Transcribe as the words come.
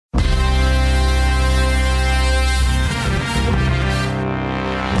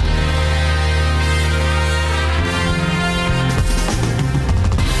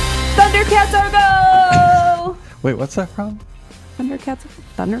Wait, what's that from?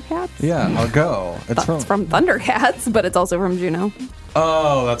 Thundercats? Yeah, I'll go. It's from Thundercats, but it's also from Juno.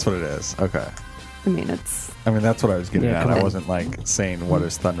 Oh, that's what it is. Okay. I mean, that's what I was getting at. I wasn't like saying what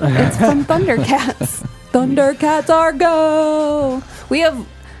is Thundercats. It's from Thundercats. Thundercats are go.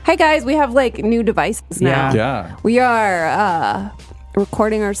 Hi guys, we have like new devices now. Yeah. We are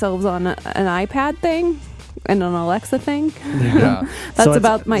recording ourselves on an iPad thing and an Alexa thing. Yeah. That's So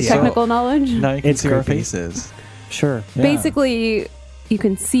about my technical knowledge. Now you can It's see our creepy. faces. Sure. Yeah. Basically, you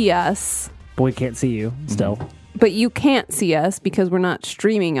can see us, But we can't see you still. but you can't see us because we're not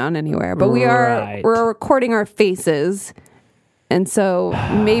streaming on anywhere. But Right. we're recording our faces. And so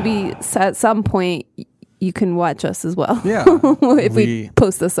maybe at some point you can watch us as well. Yeah. if we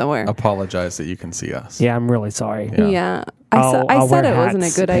post this somewhere. Apologize that you can see us. Yeah, I'm really sorry. Yeah. I said wear it wasn't a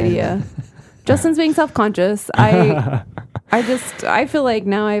hats. good idea. Justin's being self-conscious. I feel like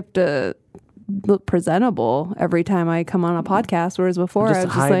now I have to look presentable every time I come on a podcast, whereas before Just I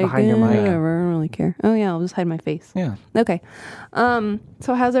was just hide like, behind your mic. whatever, I don't really care. Oh yeah, I'll just hide my face. Yeah. Okay.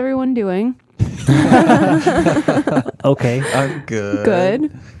 So how's everyone doing? Okay. I'm good.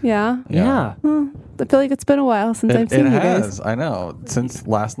 Good. Yeah. Yeah. I feel like it's been a while since I've seen It you has. guys. I know. Since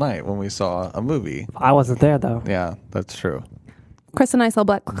last night when we saw a movie. I wasn't there though. Yeah, that's true. Chris and I saw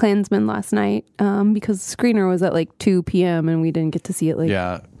BlacKkKlansman last night because the screener was at like 2 p.m. and we didn't get to see it like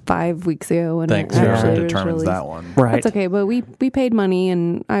Yeah. 5 weeks ago. When Thanks, it whoever actually was determines released. that one. Right. That's okay, but we paid money,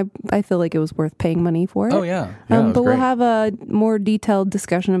 and I feel like it was worth paying money for it. Oh, yeah. It was but we'll great. have a more detailed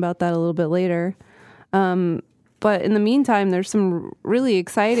discussion about that a little bit later. But in the meantime, there's some really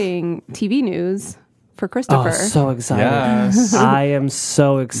exciting TV news for Christopher. Oh, so excited. Yes. I am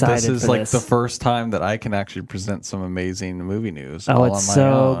so excited This is for like this. the first time that I can actually present some amazing movie news. Oh, all it's on my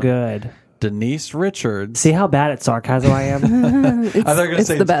so own. good. Denise Richards. See how bad at sarcasm I am? I thought you were going to it's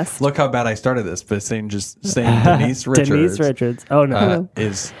say, the best. look how bad I started this, but saying Denise Richards, Denise Richards. Oh, no.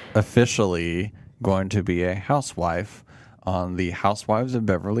 is officially going to be a housewife on the Housewives of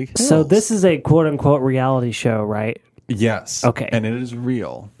Beverly Hills. So this is a quote-unquote reality show, right? Yes. Okay. And it is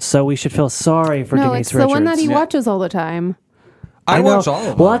real. So we should feel sorry for no, Denise it's Richards. the one that he Yeah. watches all the time. I know. watch all of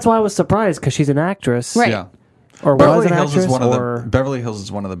them. Well, that's why I was surprised, because she's an actress. Right. Yeah. Or was Beverly an Hills actress. is one or of the Beverly Hills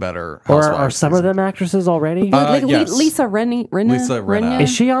is one of the better or housewives. are some of them actresses already? Like yes. Lisa Rinna. Lisa Rinna. Is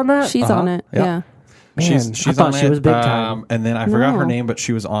she on that? She's on it. Yeah. Yeah. Man, She's I thought on she it, was big time. and then I forgot her No. name, but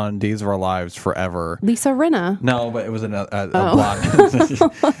she was on Days of Our Lives forever. Lisa Rinna. No, but it was a Oh. blonde.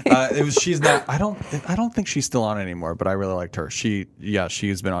 It was. She's not. I don't think she's still on anymore. But I really liked her. She's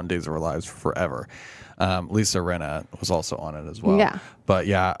been on Days of Our Lives forever. Lisa Rinna was also on it as well. Yeah. But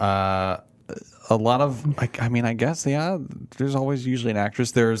yeah, a lot of. I guess there's always usually an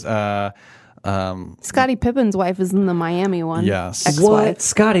actress. There's Scottie Pippen's wife is in the Miami one. Yes. Ex-wife. What?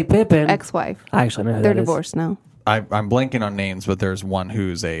 Scottie Pippen? Ex-wife. I actually know who They're that is. divorced now. I'm blanking on names, but there's one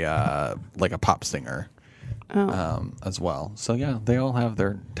who's a like a pop singer. As well. So yeah, they all have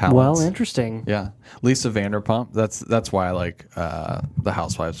their talents. Well, interesting. Yeah, Lisa Vanderpump. That's why I like the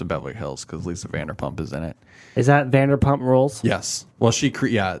Housewives of Beverly Hills, because Lisa Vanderpump is in it. Is that Vanderpump Rules? Yes. Well,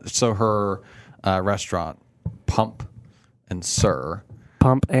 so her restaurant, Pump and Sir.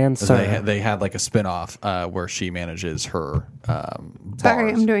 Pump and Sir. They had like a spinoff where she manages her. Sorry,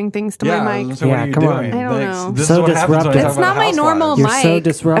 bars. I'm doing things to Yeah, my mic. so what Yeah, are you come on. doing? I don't Thanks. know. This So is what happens when I disruptive. talk It's about not my the normal Housewives. You're mic. so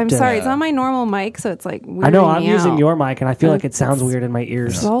disruptive. I'm sorry, it's Yeah. not my normal mic, so it's like weirding I know, I'm me using out. your mic, and I feel like it sounds weird in my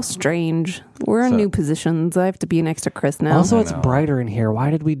ears. It's all strange. We're in So- new positions. I have to be next to Chris now. Also, I it's know. brighter in here. Why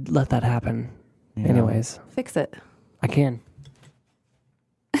did we let that happen? Anyways, Fix it. I can.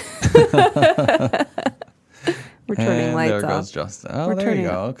 We're turning And lights there off. goes Justin. Oh, We're there you turning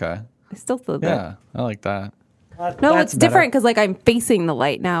go. Okay. I still feel that. Yeah, I like that. No, That's it's different because like I'm facing the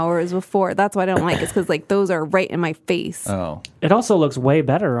light now, whereas before that's why I don't like it, because like those are right in my face. Oh, It also looks way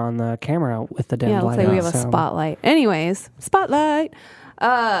better on the camera with the dim Yeah, it light. looks like we have a so- spotlight. Anyways, spotlight.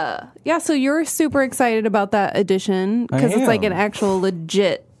 Yeah, so you're super excited about that edition because it's like an am. actual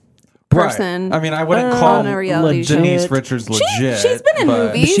legit right. person. I mean, I wouldn't on call a reality show. Denise Richards legit. She's been in but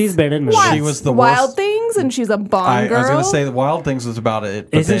movies. She's been in movies. Wild, She was the Wild worst- Things, and she's a Bond girl. I was going to say the Wild Things was about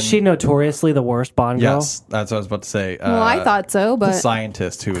it. But Isn't then, she notoriously the worst Bond girl? Yes, that's what I was about to say. Well, I thought so, the but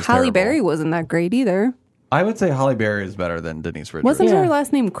scientist who was Halle terrible. Berry wasn't that great either. I would say Halle Berry is better than Denise Richards. Wasn't Yeah. her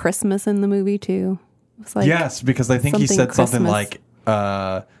last name Christmas in the movie too? It was like, Yes, because I think he something said something Christmas.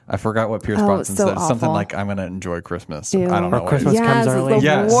 like, I forgot what Pierce Oh, Brosnan so said. Something awful. like, I'm going to enjoy Christmas. Ew. I don't know. Or what Christmas it is. comes Yes, early. it's the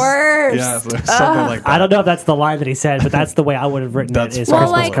Yes. worst. Yes, something like that. I don't know if that's the line that he said, but that's the way I would have written That's it. Is Well,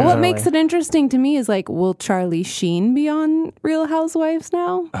 Christmas Like, comes what early. makes it interesting to me is like, will Charlie Sheen be on Real Housewives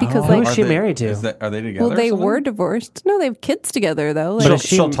now? Because Who like, is she married to? Are they together? well, they or something? were divorced. No, they have kids together though. She'll, Like,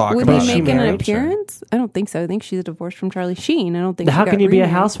 she'll talk would about he it. make an married? appearance? I don't think so. I think she's divorced from Charlie Sheen. I don't think. How she can got you be a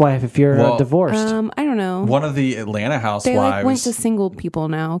remarried. housewife if you're Well, divorced? I don't know. One of the Atlanta They housewives. like went to single people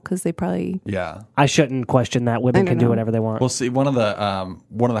now because they probably. yeah. I shouldn't question that. Women I can don't do know. whatever they want. Well, see, one of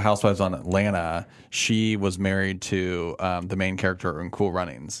the housewives on Atlanta, she was married to the main character in Cool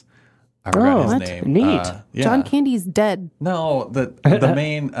Runnings. I forgot Oh, his what? name. Neat. Yeah. John Candy's dead. No, the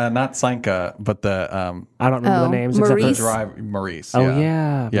main, not Sanka, but the I don't remember the Oh, names Maurice? except for drive Maurice. Oh,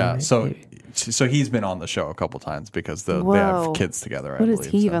 yeah. yeah. Maurice. So he's been on the show a couple times because they Whoa. have kids together. What does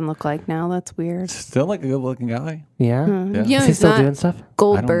he even look like now? That's weird. Still like a good looking guy. Yeah. Yeah. You know, Is he he's still not doing stuff?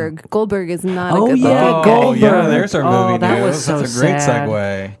 Goldberg. Goldberg is not Oh, a good yeah, looking Oh, guy. Goldberg. yeah, there's our movie that news. was so That's a great sad.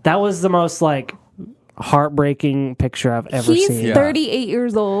 segue. That was the most like heartbreaking picture I've ever He's seen. 38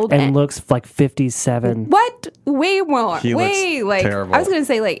 years old And looks like 57. what? Way more. He Way looks like terrible. I was gonna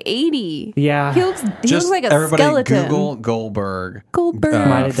say like 80. Yeah. He looks Just like a everybody skeleton. Google Goldberg, Goldberg.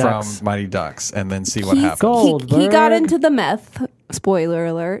 Mighty from Ducks. Mighty Ducks, and then see what He's- happens. Gold. he got Goldberg. into the meth. Spoiler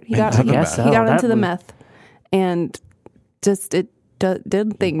alert. He got Into the meth. he got That into the was- meth and just it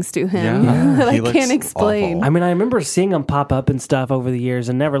did things to him Yeah. that He I looks can't explain. awful. I mean, I remember seeing him pop up and stuff over the years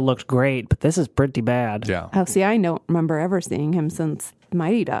and never looked great, but this is pretty bad. Yeah. Oh, see, I don't remember ever seeing him since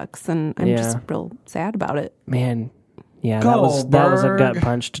Mighty Ducks, and I'm just real sad about it. Man. Yeah, that was a gut Goldberg.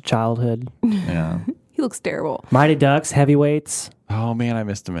 punch to childhood. Yeah. He looks terrible. Mighty Ducks, Heavyweights. Oh man, I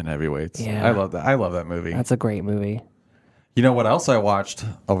missed him in Heavyweights. Yeah. I love that. I love that movie. That's a great movie. You know what else I watched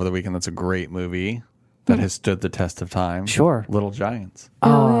over the weekend? That's a great movie that has stood the test of time. Sure. Little Giants.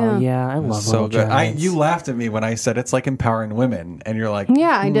 Oh, yeah. yeah, I love So Little good. Giants. You laughed at me when I said it's like empowering women, and you're like,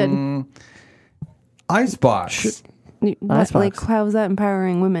 Yeah, I did. Icebox, What, like, how is that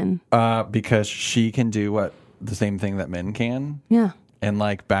empowering women? because she can do the same thing that men can. Yeah. And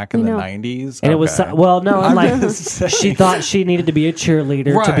like back in You the know. 90s. And it was okay. well, no, I'm like just saying. she thought she needed to be a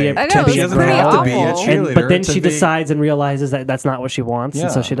cheerleader to be a, Right. I know, to be She a doesn't girl. have to be a awful. cheerleader. But then to she be- decides and realizes that that's not what she wants,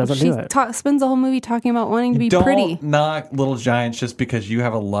 and so Yeah. she doesn't She do it. spends the whole movie talking about wanting to be Don't pretty. knock Little Giants just because you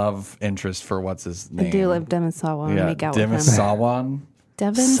have a love interest for what's his name. I do love Devin Sawa. I Yeah, make out with him. Sawan.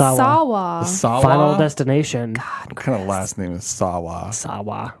 Devin Sawa. Sawa. Sawa. Final Destination. What kind of last name is Sawa?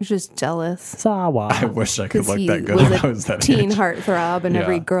 Sawa. I'm just jealous. Sawa. I wish I could Because look he that good was when I a was that teen age. heartthrob, and Yeah.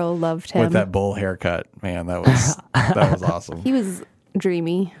 every girl loved him. With that bull haircut, man, that was awesome. He was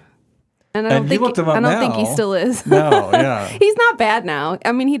dreamy, and I And don't you think looked him up I don't think he now. still is. No, yeah. He's not bad now.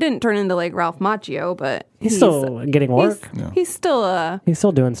 I mean, he didn't turn into like Ralph Macchio, but He's still getting work. He's still He's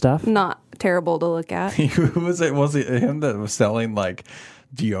still doing stuff. not terrible to look at. Who was it? Was it him that was selling like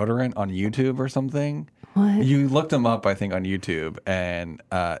deodorant on YouTube or something? What? You looked him up, I think, on YouTube, and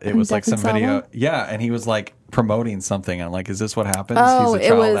it was like some Devin video. Sawa? Yeah, and he was like promoting something. I'm like, is this what happens? Oh, he's a it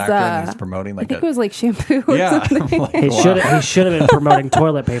child was, actor and he's promoting I like think it was like shampoo or yeah. something. I'm like, He wow. should have been promoting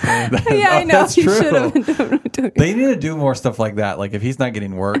toilet paper. Yeah, I Oh, know. that's He true. should have been doing They need to do more stuff like that. Like if he's not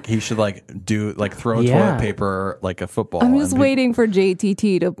getting work, he should like throw Yeah. toilet paper like a football. I'm just and be- waiting for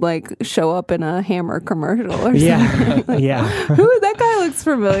JTT to like show up in a Hammer commercial or Yeah. Yeah. something. Who that guy looks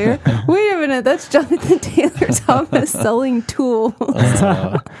familiar. Wait a minute, that's Jonathan Taylor Thomas selling tools.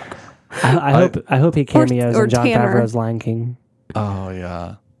 I hope he cameos or in John Tanner. Favreau's Lion King. Oh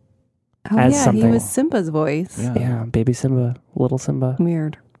yeah. Oh As yeah, he something. was Simba's voice. Yeah. Yeah, baby Simba, little Simba.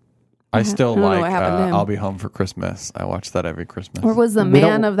 Weird. I still I don't know like what happened to him. I'll Be Home for Christmas. I watch that every Christmas. Or was the We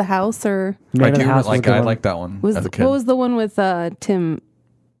man don't- of the house or Man I of the do House was like a good I one. like that one was as a kid. what was the one with Tim?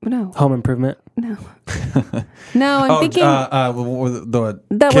 No, Home Improvement. no. I'm thinking the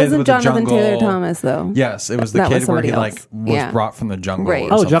that kid wasn't with the Jonathan Taylor jungle- Thomas though. Yes, it was the That was kid where he somebody like else. was Yeah. brought from the jungle. Right.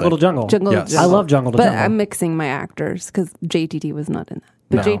 or Oh, Jungle something. to Jungle. Jungle Yes. to I Jungle. love Jungle to But Jungle. I'm mixing my actors because JTT was not in that.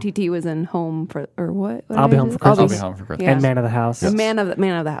 But No. JTT was in Home for or what? I'll Be Home for I'll Christmas. Be Home for Christmas. Yeah. And Man of the House. Man of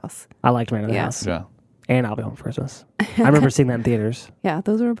the House. I liked Man of the Yeah. House. Yeah, And I'll Be Home for Christmas. I remember seeing that in theaters. Yeah,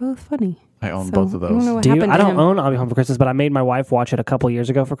 those were both funny. I own So, both of I don't know those. what Do you? happened I to don't him. own I'll Be Home for Christmas, but I made my wife watch it a couple years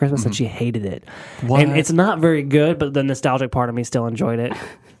ago for Christmas, and she hated it. What? And it's not very good, but the nostalgic part of me still enjoyed it.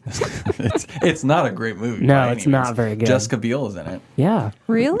 it's not a great movie. No, by it's any not means. very good. Jessica Biel is in it. Yeah.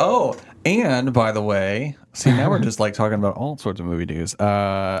 Really? Oh, and by the way, See, now we're just like talking about all sorts of movie news.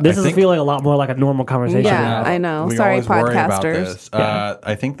 This is feeling a lot more like a normal conversation. Yeah, I know. We Sorry, always worry about podcasters. this.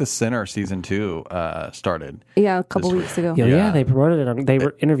 I think The Sinner season 2 started. Yeah, a couple weeks ago. Yeah, they promoted it. They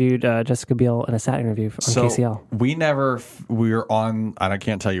interviewed Jessica Biel in a sat interview on KCL. We were on, and I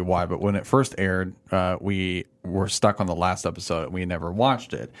can't tell you why, but when it first aired, we were stuck on the last episode. We never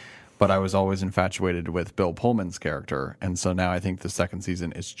watched it. But I was always infatuated with Bill Pullman's character, and so now I think the second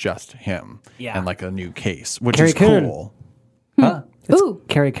season is just him and like a new case, which is Coon. cool. Huh? Ooh,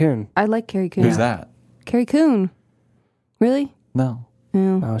 Carrie Coon. I like Carrie Coon. Who's that? Carrie Coon. Really? No.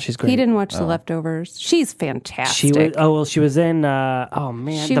 Oh, she's great. He didn't watch The Leftovers. She's fantastic. She was in.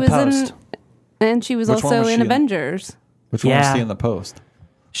 She The was Post. and she was Which one also was she in in? Avengers. Which one was he in the Post?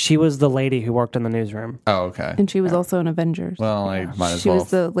 She was the lady who worked in the newsroom. Oh, okay. And she was also in Avengers. Well, I might as She well. was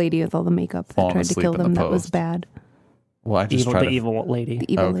the lady with all the makeup that fallen tried to asleep kill in the them. That was Post. bad. Well, I just try to. Evil lady. The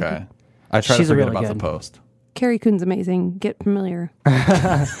evil Okay. lady. I try She's to forget really about good. the Post. Carrie Coon's amazing. Get familiar.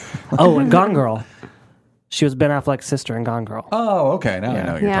 Oh, and Gone Girl. She was Ben Affleck's sister in Gone Girl. Oh, okay. Now I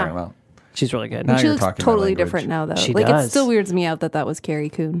know what you're Yeah. talking about. She's really good. Now She you're looks talking my totally language. different now, though. She Like does. it still weirds me out that was Carrie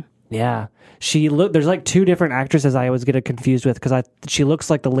Coon. Yeah. There's like two different actresses I always get it confused with because she looks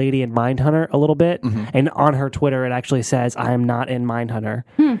like the lady in Mindhunter a little bit. Mm-hmm. And on her Twitter, it actually says, I am not in Mindhunter.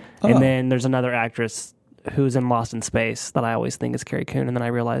 And then there's another actress who's in Lost in Space that I always think is Carrie Coon. And then I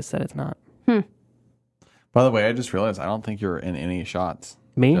realized that it's not. By the way, I just realized I don't think you're in any shots.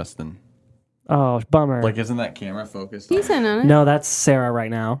 Me? Justin. Oh, bummer. Like, isn't that camera focused? He's in on it. No, that's Sarah right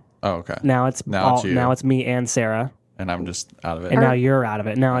now. Oh, okay. Now it's you. now it's me and Sarah. And I'm just out of it. And now you're out of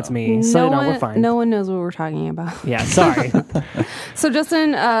it. Now it's me. So we're fine. No one knows what we're talking about. Yeah, sorry. So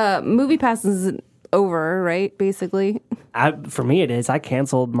Justin, Movie Pass is over, right? Basically. For me, it is. I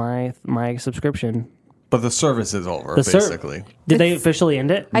canceled my subscription. But the service is over, The basically. Did they officially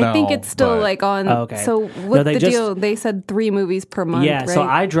end it? I think No, it's still but- like on. Oh, okay. So No, what's they the just- deal? They said 3 movies per month. Yeah, right? so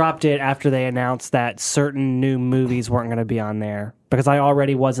I dropped it after they announced that certain new movies weren't going to be on there because I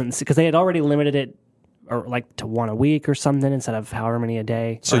already wasn't, because they had already limited it or like to 1 a week or something instead of however many a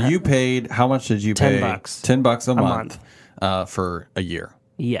day. So you paid, how much did you pay? $10. $10 a month for a year.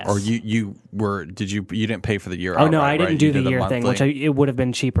 Yes. Or you didn't pay for the year Oh, no, outright, I didn't right? do You the did year thing, monthly? which it would have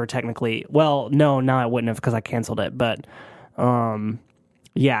been cheaper technically. Well, no, I wouldn't have because I canceled it. But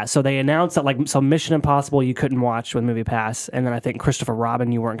yeah, so they announced that so Mission Impossible you couldn't watch with Movie Pass, and then I think Christopher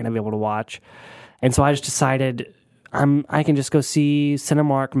Robin you weren't going to be able to watch. And so I just decided I can just go see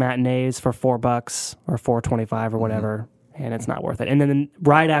Cinemark matinees for $4 or $4.25 or whatever, and it's not worth it. And then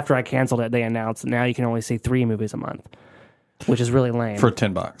right after I canceled it, they announced that now you can only see 3 movies a month, which is really lame. For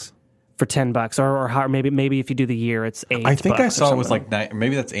 $10. For $10, or how, maybe if you do the year, it's $8. I think I saw or it was something. like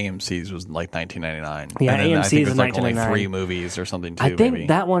maybe that's AMC's was like $19.99. Yeah, and then I AMC's think it is was like only $19.99. 3 movies or something too. I think maybe.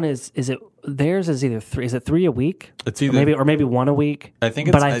 that one is it theirs is either 3. Is it 3 a week? It's either maybe 1 a week. I think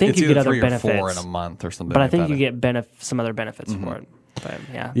it's, but I think it's you either get other 3 or benefits 4 in a month or something. But I like think that. you get some other benefits for it. But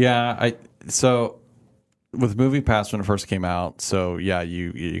yeah. Yeah, so with Movie Pass when it first came out, so yeah,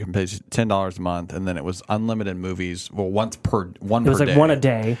 you can pay $10 a month, and then it was unlimited movies. Well, it was like day. 1 a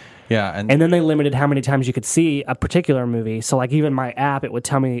day. Yeah, And then they limited how many times you could see a particular movie. So like even my app, it would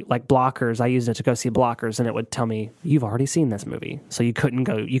tell me like Blockers. I used it to go see Blockers, and it would tell me you've already seen this movie, so you couldn't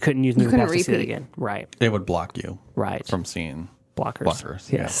use Movie Pass to see it repeat. again. Right. it would block you Right. from seeing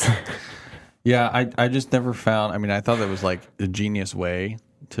Blockers. yeah. Yes. Yeah, I just never found. I mean, I thought that was like a genius way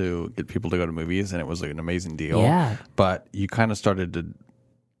to get people to go to movies, and it was like an amazing deal. Yeah. But you kind of started to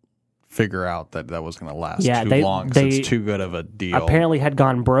figure out that was going to last Yeah, too long because it's too good of a deal. Apparently had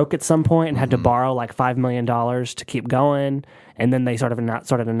gone broke at some point and had to borrow like $5 million to keep going, and then they started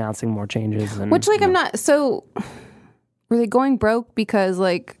announcing more changes. And, Which I'm not. So were they going broke because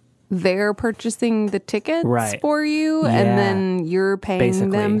like they're purchasing the tickets Right. for you, Yeah. and then you're paying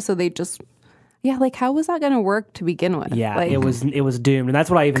Basically. them? So they just. Yeah, like how was that going to work to begin with? yeah, like, it was doomed, and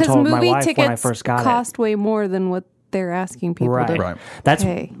that's what I even because told my movie wife tickets when I first got cost way more than what they're asking people Right. to. Right. That's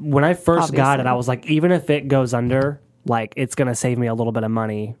pay, when I first got it. obviously. I was like, even if it goes under, like it's going to save me a little bit of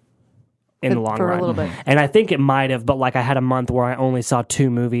money in the long for run. a little bit. And I think it might have, but like I had a month where I only saw 2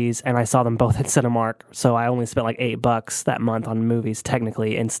 movies, and I saw them both at Cinemark, so I only spent like $8 that month on movies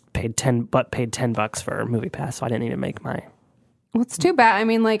technically, and paid $10 for Movie Pass, so I didn't even make my. Well, it's too bad. I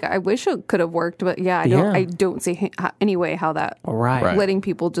mean, like I wish it could have worked, but yeah, I don't see any way how that Right. letting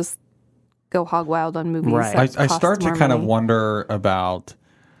people just go hog wild on movies. Right. that I cost start to more kind of money. wonder about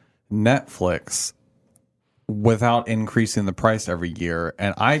Netflix without increasing the price every year.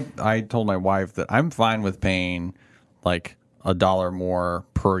 And I told my wife that I'm fine with paying like $1 more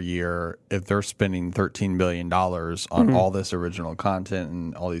per year if they're spending $13 billion on all this original content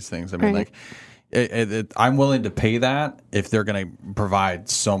and all these things. I mean, Right. like, I'm willing to pay that if they're going to provide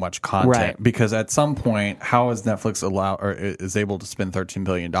so much content. Right. Because at some point, how is Netflix is able to spend $13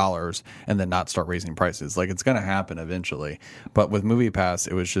 billion and then not start raising prices? Like, it's going to happen eventually. But with MoviePass,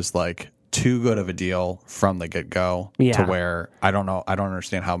 it was just like too good of a deal from the get go to where I don't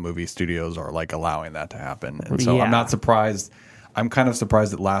understand how movie studios are like allowing that to happen. And so I'm not surprised. I'm kind of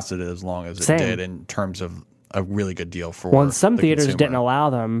surprised it lasted as long as it did in terms of a really good deal for Well, some theaters didn't allow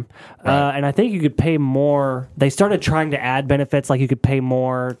them. Right. And I think you could pay more. They started trying to add benefits, like you could pay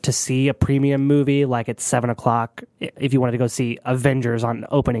more to see a premium movie, like at 7 o'clock. If you wanted to go see Avengers on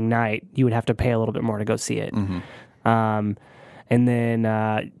opening night, you would have to pay a little bit more to go see it. And then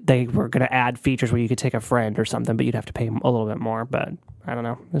they were going to add features where you could take a friend or something, but you'd have to pay a little bit more. But I don't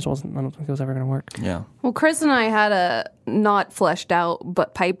know. I don't think it was ever going to work. Yeah. Well, Chris and I had a not fleshed out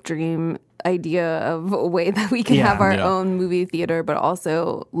but pipe dream idea of a way that we can have our own movie theater, but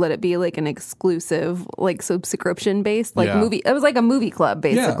also let it be like an exclusive, like subscription based, like movie. It was like a movie club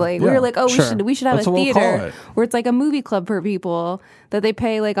basically. We were like, oh, we should have That's a what we'll theater call it. where it's like a movie club for people that they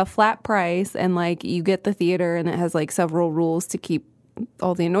pay like a flat price, and like you get the theater, and it has like several rules to keep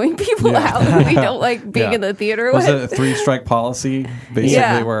all the annoying people out who we don't like being in the theater Was with. it a 3-strike policy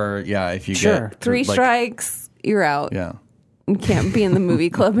basically where if you get 3 like, strikes, you're out. Yeah. You can't be in the movie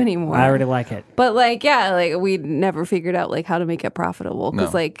club anymore. I already like it. But like, we never figured out like how to make it profitable.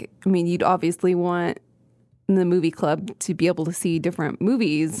 Because like, I mean, you'd obviously want the movie club to be able to see different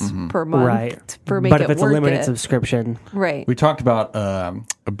movies per month, Right. For make but it if it's a worth limited it. subscription. Right. We talked about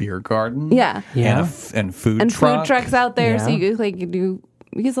a beer garden. Yeah. Yeah. And food And truck. food trucks out there, so Yeah. you like you do.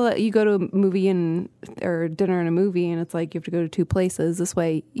 Because you go to a movie or dinner and a movie, and it's like you have to go to 2 places. This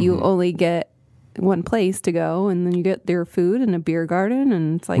way, you only get one place to go, and then you get their food and a beer garden,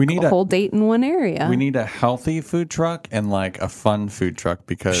 and it's like a whole date in one area. We need a healthy food truck and like a fun food truck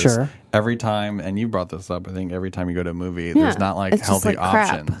because every time, and you brought this up, I think every time you go to a movie, there's not like it's just healthy like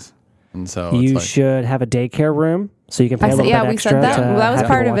crap. options. And so You it's should have a daycare room so you can pay a little bit extra. We said that. To That was have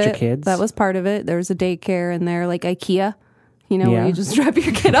part people of watch your it. kids. That was part of it. There's a daycare in there, like IKEA. You know, where you just drop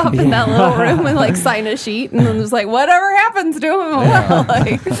your kid off in that little room and like sign a sheet, and then there's like whatever happens to him, well,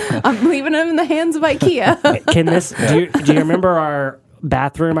 like I'm leaving him in the hands of IKEA. Can this? Do you remember our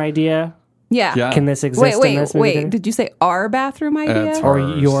bathroom idea? Yeah. Can this exist? in this movie theater? Did you say our bathroom idea? Or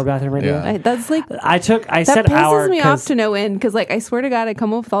your bathroom idea? Yeah. That's like I that said our pisses me off 'cause- to no end because like I swear to God I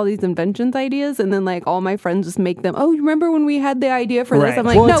come up with all these inventions ideas and then like all my friends just make them. Oh, you remember when we had the idea for this? Right. I'm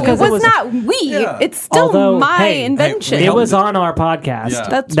like, Well, no, it's it 'cause was it was- not we. Yeah. It's still Although, my hey, invention. it was on our podcast. Yeah.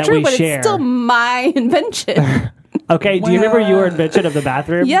 That's that true, we but share. it's still my invention. Okay, do you remember your invention of the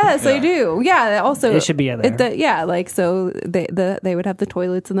bathroom? Yes, I do. Yeah, also It should be in there. like so they would have the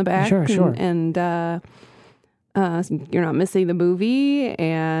toilets in the back. Sure. And you're not missing the movie,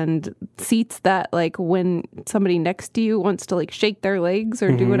 and seats that like when somebody next to you wants to like shake their legs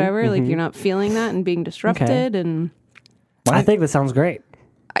or do whatever, like you're not feeling that and being disrupted. And I think that sounds great.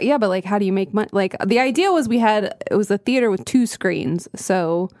 yeah, but like how do you make money? Like the idea was it was a theater with 2 screens,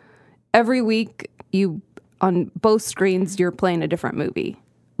 so every week on both screens you're playing a different movie.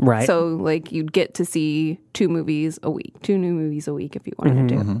 Right. So like you'd get to see 2 movies a week, 2 new movies a week if you wanted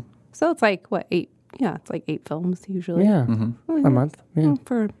to. So it's like what 8? Yeah, it's like 8 films usually. Yeah. A month. Yeah.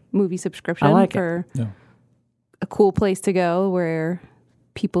 For a movie subscription. I like it. For a cool place to go where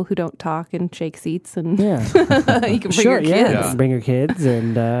people who don't talk and shake seats and Yeah. you can bring your kids. Yeah. Bring your kids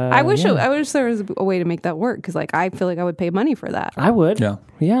and I wish there was a way to make that work because like I feel like I would pay money for that. I would. Yeah.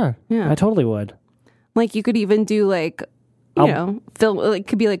 Yeah. Yeah. I totally would. Like you could even do like you know film. It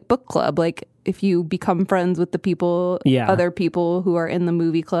could be like book club. Like if you become friends with the people, other people who are in the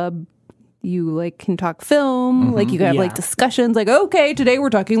movie club. You like can talk film, like you can have like discussions like, okay, today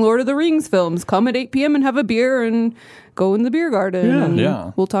we're talking Lord of the Rings films. Come at 8 p.m. and have a beer and go in the beer garden.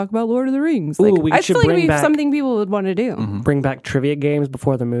 Yeah. We'll talk about Lord of the Rings. Ooh, Like we I should feel like bring it'd be back- something people would want to do. Bring back trivia games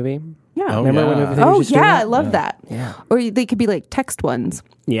before the movie. Yeah. Oh, Remember when yeah. movie theaters used to do that? I love that. Yeah. Or they could be like text ones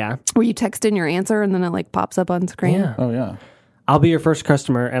Yeah. where you text in your answer and then it like pops up on screen. Yeah. Oh yeah. I'll be your first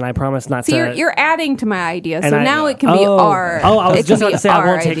customer, and I promise not So to. you're adding to my idea. So And now it can be our. Oh, I was it just can about be to say I our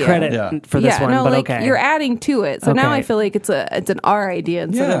won't take idea. credit for this one, no, but like okay. you're adding to it. So now Okay. I feel like it's an our idea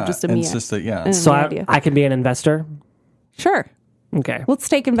instead of just a me. It's just a, an So me I, idea. I can be an investor. Sure. Okay. Let's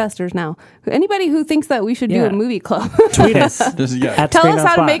take investors now. Anybody who thinks that we should do Yeah. a movie club, Tweet us. Just, yeah. At tell Screen us on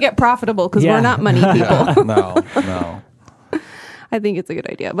how to Spot. make it profitable because Yeah. we're not money people. Yeah. No. I think it's a good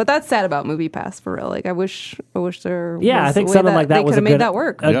idea, but that's sad about MoviePass for real. Like I wish there. Yeah, was I think a way something like that they was could a have made good, that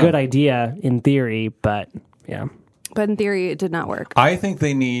work. a good idea in theory, but yeah. But in theory, it did not work. I think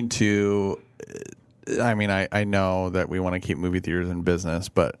they need to. I mean, I know that we want to keep movie theaters in business,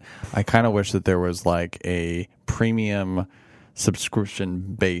 but I kind of wish that there was like a premium subscription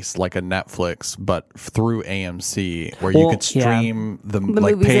base, like a Netflix, but through AMC, where you could stream the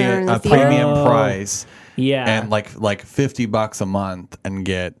like pay a premium price, and like $50 a month and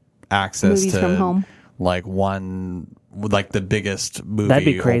get access movies to from home. Like the biggest movie That'd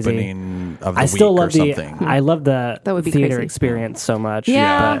be crazy. opening of the I week still love or something. I love the That would be theater crazy. experience so much.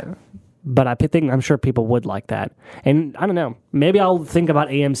 Yeah. But I'm sure people would like that. And I don't know. Maybe I'll think about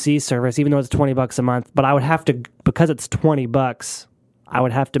AMC service, even though it's $20 a month. But I would have to, because it's $20, I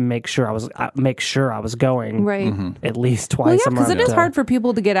would have to make sure I was going Right. at least twice a month. Because it is hard for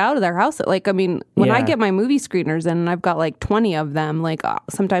people to get out of their house. Like, I mean, when I get my movie screeners and I've got like 20 of them, like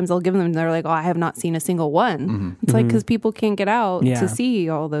sometimes I'll give them, and they're like, "Oh, I have not seen a single one." It's like because people can't get out to see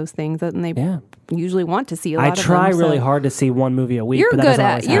all those things, and they usually want to see a lot of them. I try really hard to see one movie a week. You're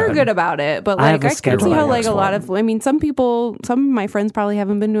but you're good about it, but like I can see how like a lot of, I mean, some of my friends probably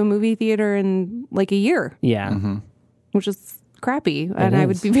haven't been to a movie theater in like a year. Yeah. Which is crappy, and I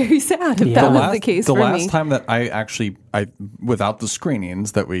would be very sad if that was the case for me. The last time that I without the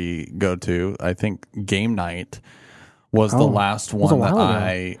screenings that we go to, I think game night was the last one that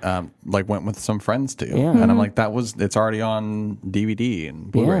I like went with some friends to, and I'm like, it's already on DVD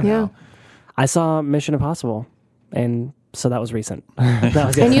and Blu-ray now. I saw Mission Impossible, and so that was recent. That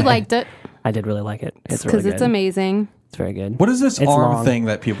was and you liked it? I did really like it. It's because really good. It's amazing. It's very good. What is this arm thing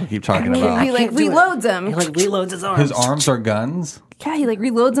that people keep talking about? He like reloads them. He like reloads his arms. His arms are guns? Yeah, he like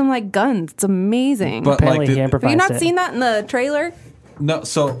reloads them like guns. It's amazing. But apparently like, he improvised have you not seen that in the trailer? No,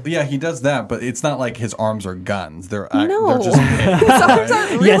 so yeah, he does that, but it's not like his arms are guns. They're No. just His arms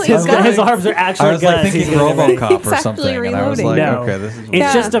aren't really yes, guns. his arms are actually I was guns. like thinking He's gonna get ready. RoboCop or He's something, actually and I was like, No. okay, this is It's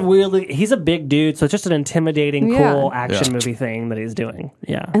weird. just a weirdly. He's a big dude, so it's just an intimidating, cool action movie thing that he's doing.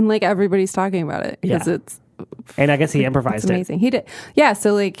 Yeah, And like everybody's talking about it because it's and I guess he improvised it. amazing. He did, yeah.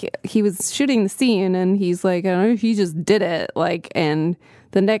 So like he was shooting the scene, and he's like, I don't know if he just did it, like, and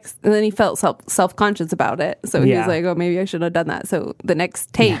then he felt self-conscious about it. So he was like, oh, maybe I should have done that. So the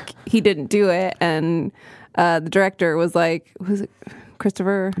next take, he didn't do it, and the director was like, was it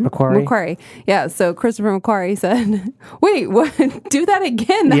Christopher McQuarrie? Yeah. So Christopher McQuarrie said, "Wait, what? Do that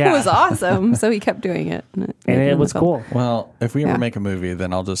again? That was awesome." So he kept doing it, and it was cool. Well, if we ever make a movie,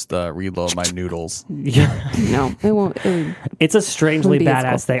 then I'll just reload my noodles. No, it won't. It's a strangely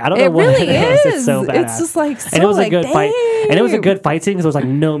badass thing. I don't know It what really it is. It's is. so badass. It's just like, so and it was like, a good fight. And it was a dang. good fight scene because there was like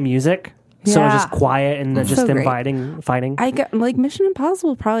no music. So it was just quiet and just So them great. fighting. I got like Mission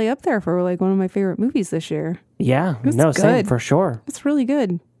Impossible probably up there for like one of my favorite movies this year. Yeah, It's same good. for sure. It's really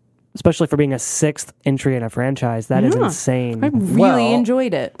good. Especially for being a 6th entry in a franchise. That is insane. I really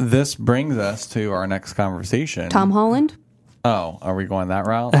enjoyed it. This brings us to our next conversation. Tom Holland. Oh, are we going that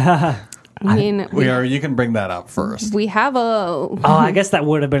route? I mean, You can bring that up first. we have a. Oh, I guess that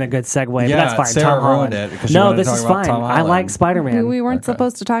would have been a good segue. Yeah, but that's fine. Sarah Tom Holland. ruined it because she No, wanted to this talk is about fine. Tom I Holland. like Spider-Man. We weren't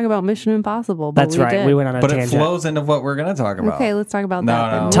supposed to talk about Mission Impossible, but That's right. did. We went on a But it tangent. flows into what we're going to talk about. Okay, let's talk about No,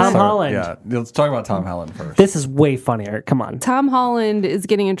 that. no, then. Tom sorry. Holland. Yeah, let's talk about Tom Holland first. This is way funnier. Come on. Tom Holland is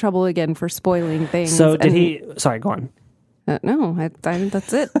getting in trouble again for spoiling things. So did and- he? Sorry, go on. No,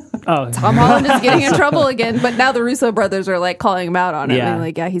 that's it. Oh, Tom Holland is getting in trouble again, but now the Russo brothers are like calling him out on it. Yeah. And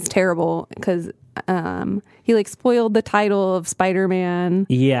like, yeah, he's terrible because he like spoiled the title of Spider-Man.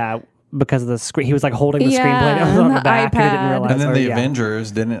 yeah. Because of the screen, he was like holding the Yeah, screenplay on and the the back, and he didn't iPad. realize. And then the yeah.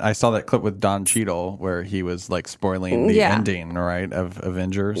 Avengers didn't. I saw that clip with Don Cheadle where he was like spoiling the ending, right, of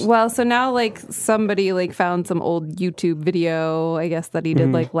Avengers. Well, so now like somebody like found some old YouTube video, I guess that he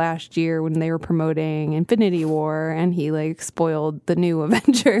did like last year when they were promoting Infinity War, and he like spoiled the new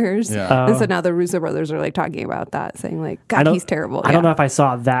Avengers. Yeah. And so now the Russo brothers are like talking about that, saying like, God, he's terrible. I don't know if I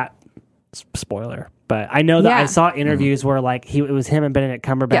saw that spoiler, but I know that I saw interviews where like it was him and Benedict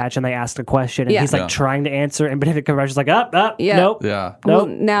Cumberbatch, and they asked a question, and he's like trying to answer, and Benedict Cumberbatch is like, nope, Yeah. Well,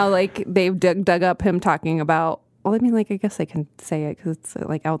 now like they've dug up him talking about. Well, I mean, like I guess I can say it because it's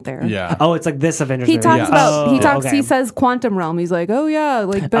like out there. Yeah. Oh, it's like this Avengers. He movie. talks about okay. he says quantum realm. He's like, oh yeah,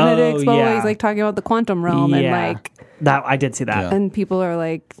 like Benedict's always like talking about the quantum realm and like that. I did see that, and people are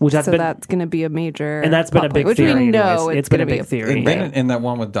like, that's going to be a major, and that's been a big which theory. we know it's been a big theory. And then in that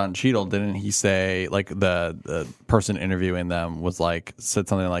one with Don Cheadle, didn't he say like the person interviewing them was like said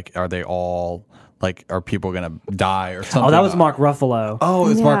something like, "Are they all like are people gonna die or something?" Oh, that was Mark Ruffalo. Oh,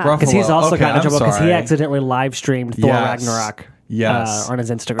 it's Mark Ruffalo Because he's also got in trouble because he sorry. accidentally live streamed Thor Ragnarok. Yes. On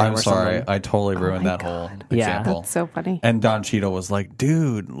his Instagram I'm or sorry. something. I totally ruined that whole example. That's so funny. And Don Cheadle was like,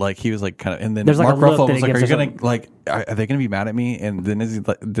 dude, like he was like kind of, and then There's like Mark a look Ruffalo that was he like, are gives you or going to like, are they going to be mad at me? And then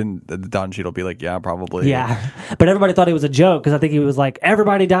then Don Cheadle be like, yeah, probably. Yeah. But everybody thought it was a joke because I think he was like,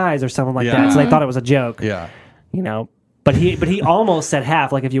 everybody dies or something like that. So they thought it was a joke. Yeah. You know, but he almost said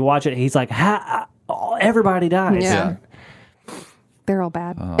half. Like if you watch it, he's like, everybody dies. Yeah. They're all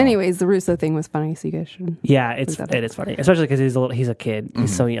bad. Anyways, the Russo thing was funny, so you guys should. Yeah, it is funny, especially because he's a kid.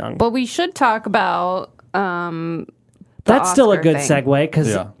 He's so young. But we should talk about. That's still a Oscar good thing. segue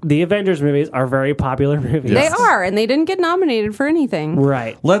because the Avengers movies are very popular movies. They are, and they didn't get nominated for anything.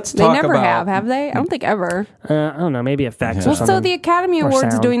 Right. Let's They talk never about. have they? I don't think ever. I don't know. Maybe effects or Well, something. so the Academy Or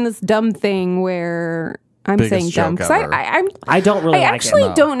Awards sound. doing this dumb thing where I'm Biggest saying dumb joke because ever. I don't really I like actually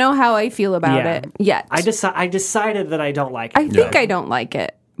it. don't know how I feel about it yet. I decided that I don't like it. I think I don't like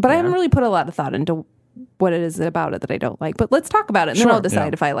it, but I haven't really put a lot of thought into what it is about it that I don't like. But let's talk about it, and then I'll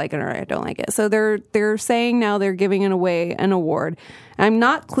decide if I like it or I don't like it. So they're saying now they're giving away an award. I'm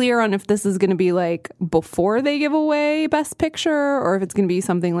not clear on if this is going to be like before they give away Best Picture or if it's going to be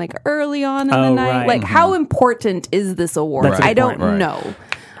something like early on in the night. Right. Like, how important is this award? That's a good I don't point. know.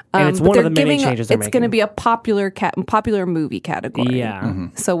 And it's But one of the they're many giving changes they're It's making. going to be a popular movie category. Yeah.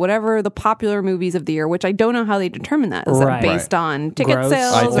 So whatever the popular movies of the year, which I don't know how they determine that. Is Right. that based on ticket Gross?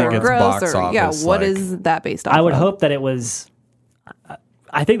 sales I think or it's gross box or office, what like- is that based on? I would hope that it was.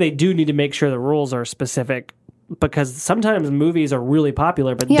 I think they do need to make sure the rules are specific because sometimes movies are really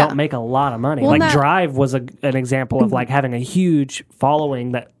popular but Yeah. don't make a lot of money. Well, like now- Drive was an example of like having a huge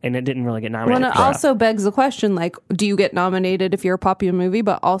following and it didn't really get Well, nominated. and it for also begs the question, like, do you get nominated if you're a popular movie,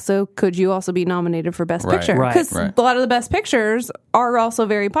 but also could you also be nominated for Best Right. Picture? Right. Because Right. a lot of the Best Pictures are also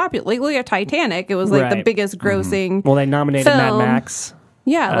very popular. Like, look at Titanic. It was like the Right. biggest grossing. Well, they nominated Mad film. Max.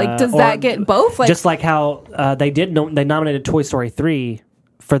 Yeah, like, does or that get both? Like, just like how they nominated Toy Story 3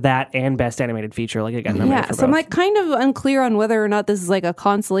 for that and Best Animated Feature. Like it got nominated yeah, for so I'm both. like kind of unclear on whether or not this is like a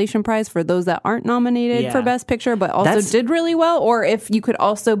consolation prize for those that aren't nominated for Yeah. Best Picture, but also That's- did really well, or if you could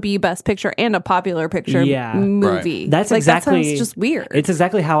also be Best Picture and a popular picture Yeah. movie. That's like, exactly that sounds just weird. It's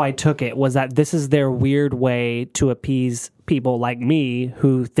exactly how I took it. Was that this is their weird way to appease people like me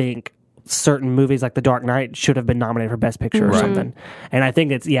who think certain movies like The Dark Knight should have been nominated for Best Picture or something. And I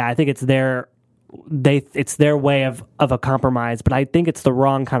think it's their way of a compromise, but I think it's the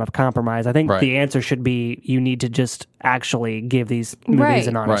wrong kind of compromise. I think the answer should be you need to just actually give these movies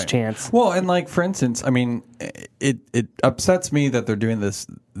an honest chance. Well, and like for instance, I mean, it upsets me that they're doing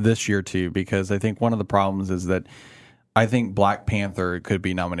this year too, because I think one of the problems is that I think Black Panther could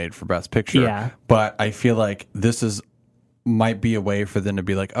be nominated for Best Picture, but I feel like this might be a way for them to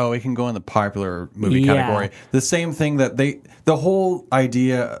be like, oh, it can go in the popular movie category. The same thing that the whole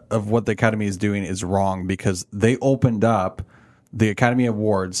idea of what the Academy is doing is wrong because they opened up the Academy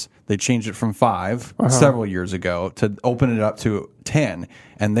Awards. They changed it from 5 several years ago to open it up to 10.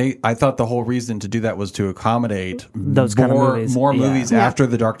 And I thought the whole reason to do that was to accommodate Those kind of movies. more movies after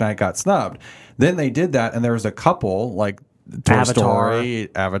The Dark Knight got snubbed. Then they did that, and there was a couple like Toy Story,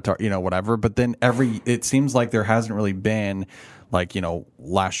 Avatar, whatever. But then it seems like there hasn't really been like,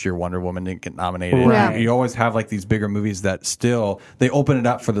 last year Wonder Woman didn't get nominated. Right. You always have like these bigger movies that still, they open it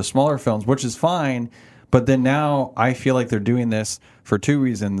up for the smaller films, which is fine. But then now I feel like they're doing this for two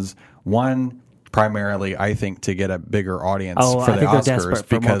reasons. One, primarily, I think to get a bigger audience for I the think they're Oscars desperate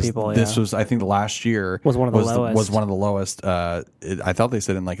for more because people, this was, I think, the last year Was one of the lowest. Was one of the lowest. I thought they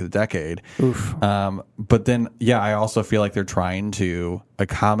said in like a decade. Oof. But then, I also feel like they're trying to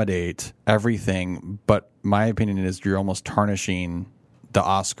accommodate everything. But my opinion is you're almost tarnishing the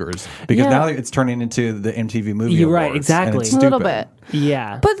Oscars because now it's turning into the MTV Movie You're Awards. right, exactly. And it's a little stupid. bit.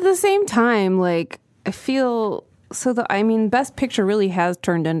 Yeah. But at the same time, like, I feel Best Picture really has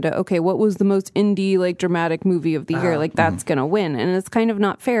turned into, okay, what was the most indie, like, dramatic movie of the year? Like, that's gonna win. And it's kind of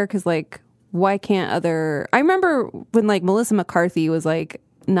not fair because, like, why can't I remember when, like, Melissa McCarthy was, like,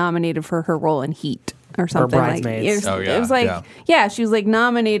 nominated for her role in Heat or something. Bridesmaids. It was like, she was, like,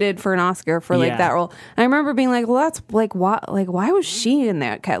 nominated for an Oscar for, like, that role. And I remember being like, well, that's, like, why was she in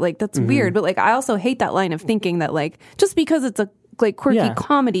that cat? Like, that's weird. But, like, I also hate that line of thinking that, like, just because it's a like quirky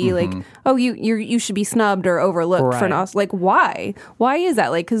comedy, like, oh, you should be snubbed or overlooked for an Oscar. Like, why is that?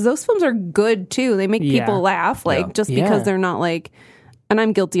 Like, because those films are good too. They make people laugh, like, just because they're not like, and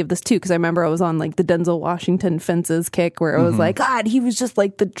I'm guilty of this too, because I remember I was on like the Denzel Washington Fences kick where it was like, God, he was just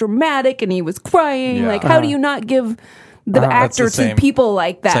like the dramatic and he was crying. Like, how do you not give the actor to people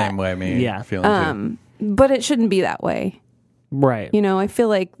like that? Same way me feeling too. But it shouldn't be that way. Right. I feel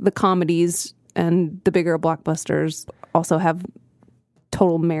like the comedies and the bigger blockbusters also have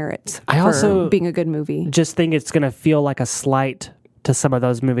total merit I for also being a good movie. Just think it's going to feel like a slight to some of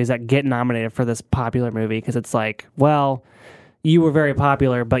those movies that get nominated for this popular movie, because it's like, well, you were very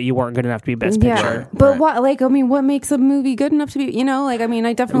popular, but you weren't good enough to be Best Picture. Right. But what makes a movie good enough to be,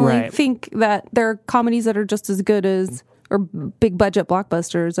 I definitely think that there are comedies that are just as good as, or big budget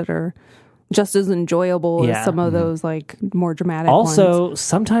blockbusters that are just as enjoyable as some of those like more dramatic ones.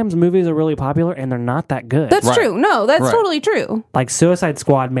 Sometimes movies are really popular and they're not that good. That's true. No, that's totally true. Like Suicide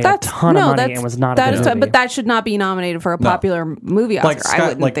Squad made a ton of money and was not a good movie. But that should not be nominated for a popular movie Oscar. I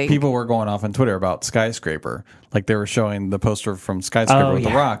wouldn't think. People were going off on Twitter about Skyscraper. Like they were showing the poster from Skyscraper with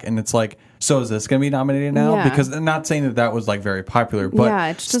The Rock, and it's like, so is this going to be nominated now? Yeah. Because I'm not saying that was like very popular,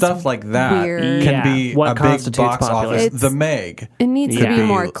 but stuff like that weird. can be What a big constitutes box popular? office. The Meg. It needs to be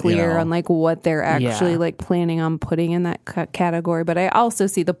more you clear know. on like what they're actually like planning on putting in that category. But I also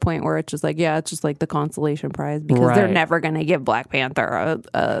see the point where it's just like, it's just like the consolation prize, because they're never going to give Black Panther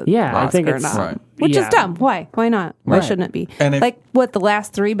a Oscar I think it's which is dumb. Why not? Why shouldn't it be? And the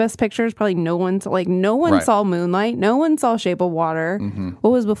last three Best Pictures, probably no one saw Moonlight, no one saw Shape of Water. What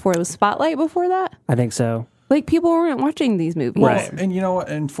was before? It was Spotlight before that? I think so. Like, people weren't watching these movies. Well, and you know what?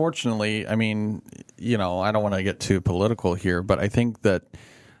 Unfortunately, I mean, I don't want to get too political here, but I think that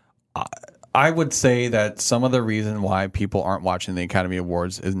I would say that some of the reason why people aren't watching the Academy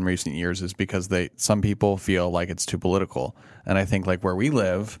Awards in recent years is because some people feel like it's too political. And I think like where we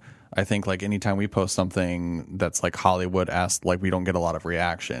live, I think like anytime we post something that's like Hollywood-esque, like we don't get a lot of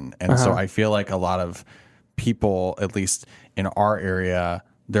reaction. And so I feel like a lot of people, at least in our area,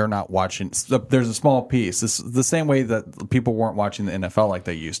 they're not watching. There's a small piece. It's the same way that people weren't watching the NFL like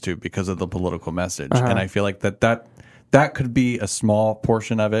they used to because of the political message. And I feel like that could be a small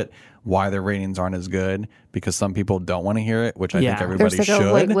portion of it, why their ratings aren't as good, because some people don't want to hear it, which I think everybody There's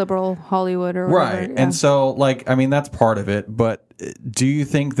should. like liberal Hollywood or whatever. Right. And so, that's part of it. But do you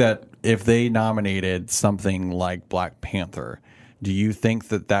think that if they nominated something like Black Panther, do you think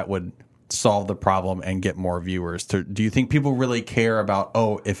that would solve the problem and get more viewers? Do you think people really care about,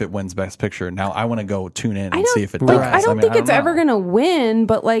 if it wins Best Picture, now I want to go tune in and see if it does? I don't think it's ever going to win,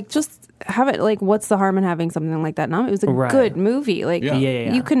 but like just have it, like, what's the harm in having something like that? It was a good movie. Like,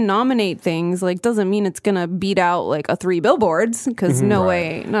 you can nominate things, like, doesn't mean it's going to beat out like a Three Billboards, because no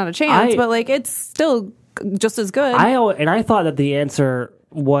way, not a chance, but like it's still just as good. I thought that the answer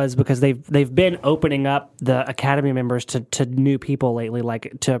was because they've been opening up the Academy members to new people lately,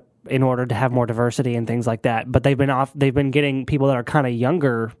 in order to have more diversity and things like that. But they've been getting people that are kind of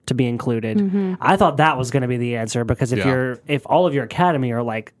younger to be included. I thought that was going to be the answer, because if all of your Academy are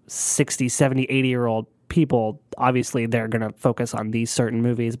like 60, 70, 80-year-old people, obviously they're going to focus on these certain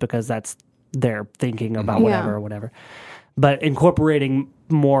movies because that's their thinking about whatever. But incorporating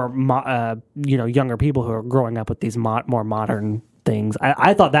more younger people who are growing up with these more modern things,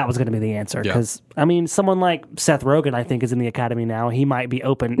 I thought that was going to be the answer, because someone like Seth Rogen, I think, is in the Academy now. He might be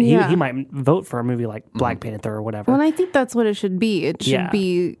open. He might vote for a movie like Black Panther or whatever. Well, and I think that's what it should be. It should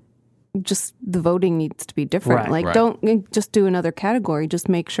be just the voting needs to be different. Don't just do another category. Just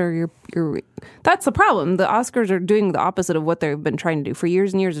make sure you're. That's the problem. The Oscars are doing the opposite of what they've been trying to do for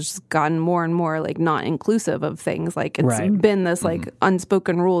years and years. It's just gotten more and more like not inclusive of things. Like it's been this like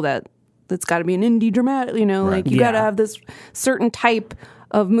unspoken rule that it's got to be an indie dramatic, like you got to have this certain type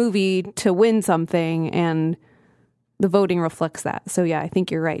of movie to win something, and the voting reflects that. So I think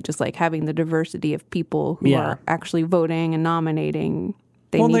you're right. Just like having the diversity of people who are actually voting and nominating,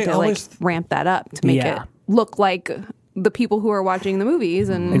 they need to ramp that up to make it look like the people who are watching the movies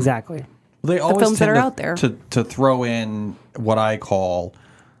and exactly they the always films that are out there to throw in what I call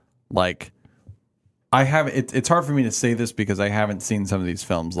like. It's hard for me to say this because I haven't seen some of these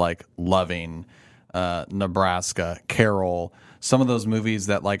films like Loving, Nebraska, Carol, some of those movies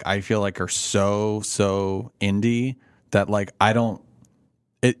that like I feel like are so indie that like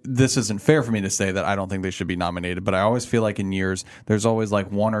this isn't fair for me to say that I don't think they should be nominated, but I always feel like in years there's always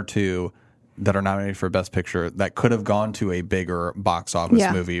like one or two that are nominated for Best Picture that could have gone to a bigger box office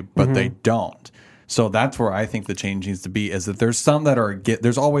movie, but they don't. So that's where I think the change needs to be, is that there's some that are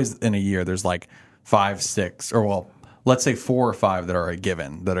there's always in a year there's like 5, 6, or well, let's say 4 or 5 that are a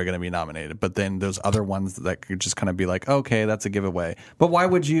given that are going to be nominated. But then those other ones that could just kind of be like, okay, that's a giveaway. But why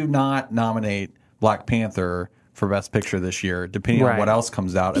would you not nominate Black Panther for Best Picture this year, depending on what else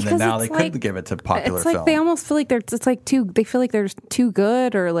comes out? And then now they could give it to popular It's like film. they almost feel like they feel like they're too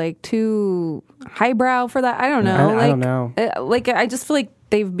good or like too highbrow for that. I don't know. I don't know. I just feel like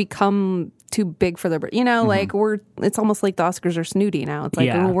they've become too big for their, like it's almost like the Oscars are snooty now. It's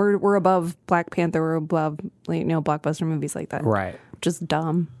like we're above Black Panther, we're above blockbuster movies like that. Right. Just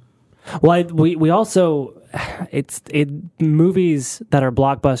dumb. Well, we also movies that are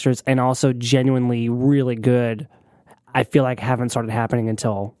blockbusters and also genuinely really good, I feel like haven't started happening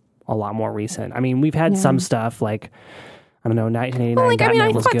until a lot more recent. I mean, we've had some stuff like, I don't know, 1989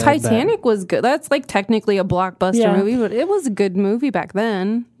 Batman was good. Titanic was good. That's like technically a blockbuster movie, but it was a good movie back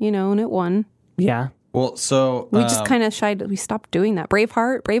then, and it won. Yeah. Well, so we just kind of we stopped doing that.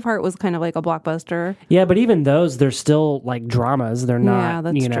 Braveheart was kind of like a blockbuster. Yeah, but even those, they're still like dramas. They're not, yeah,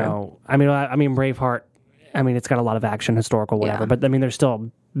 that's true. I mean, Braveheart, it's got a lot of action, historical, whatever, but I mean, they're still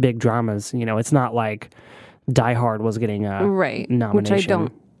big dramas. It's not like Die Hard was getting a nomination. Which I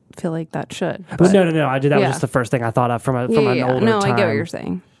don't feel like that should. But no. That was just the first thing I thought of from an older time. No, I get what you're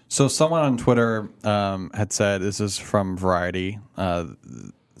saying. So someone on Twitter had said, this is from Variety,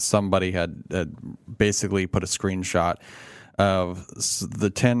 somebody had basically put a screenshot of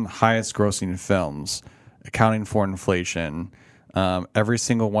the 10 highest grossing films, accounting for inflation. Every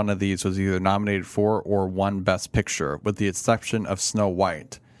single one of these was either nominated for or won Best Picture, with the exception of Snow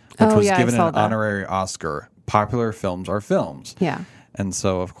White, which was given an honorary Oscar. Popular films are films. Yeah. And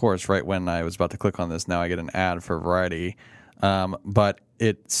so, of course, right when I was about to click on this, now I get an ad for Variety. But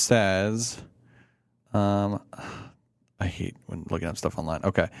it says... I hate when looking up stuff online.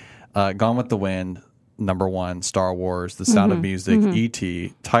 Okay. Gone with the Wind, #1, Star Wars, The Sound of Music,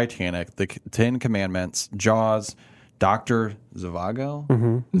 E.T., Titanic, The Ten Commandments, Jaws, Dr.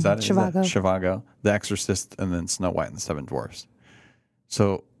 Zhivago? Is that Zhivago? The Exorcist, and then Snow White and the Seven Dwarfs.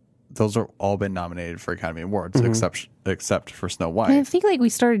 So those are all been nominated for Academy Awards, except for Snow White. I think we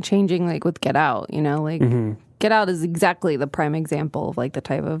started changing with Get Out, Get Out is exactly the prime example of the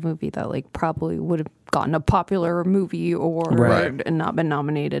type of movie that probably would have gotten a popular movie award and not been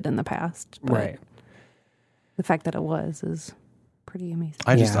nominated in the past. But the fact that it is pretty amazing.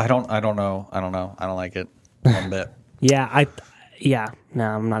 I don't know. I don't like it one bit. No,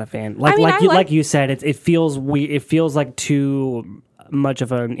 I'm not a fan. Like you said, it feels like too much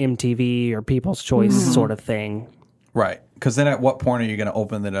of an MTV or People's Choice sort of thing. Right. Because then at what point are you going to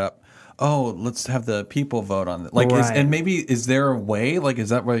open it up? Oh, let's have the people vote on it. Is there a way? Is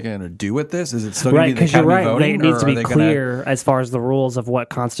that what you're going to do with this? Is it still going to be the Academy voting? It needs to be clear as far as the rules of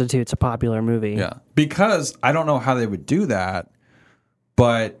what constitutes a popular movie. Yeah, because I don't know how they would do that,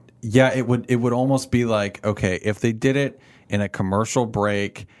 but it would almost be okay, if they did it in a commercial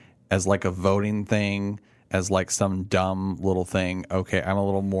break as a voting thing, as some dumb little thing, okay, I'm a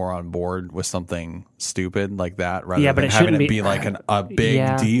little more on board with something stupid like that rather than having it be a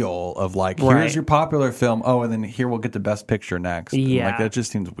big deal of here's your popular film, and then here we'll get the Best Picture next. Yeah. That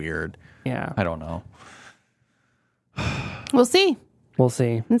just seems weird. Yeah. I don't know. We'll see.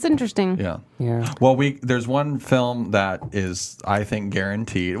 It's interesting. Yeah. Well, there's one film that is, I think,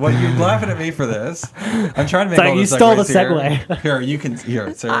 guaranteed. Well, you're laughing at me for this. I'm trying to make all the segues. You stole the segue.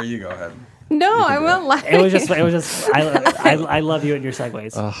 Here, Sarah, you go ahead. No, I won't lie. It was just. I love you and your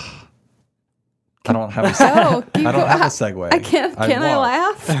segues. I don't have a segue. I don't have a segue. Can I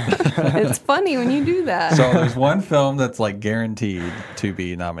laugh? It's funny when you do that. So there's one film that's guaranteed to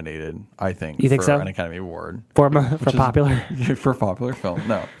be nominated, I think. You think for so? An Academy Award. For popular? For popular film.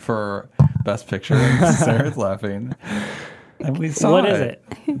 No, for Best Picture. Sarah's laughing. And we saw What is it?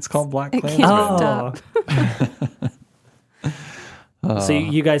 It's called BlacKkKlansman. Can't stop. So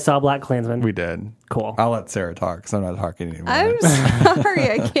you guys saw BlacKkKlansman? We did. Cool. I'll let Sarah talk because I'm not talking anymore. I'm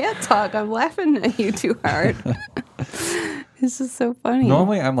sorry, I can't talk. I'm laughing at you too hard. This is so funny.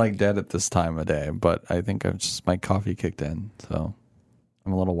 Normally I'm dead at this time of day, but I think my coffee kicked in, so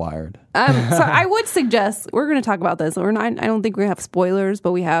I'm a little wired. So I would suggest we're going to talk about this. I don't think we have spoilers,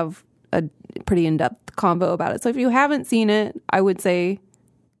 but we have a pretty in-depth convo about it. So if you haven't seen it, I would say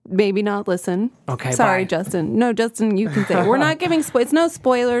maybe not listen. Okay, sorry, bye. Justin. No, Justin, you can say. We're not giving it's no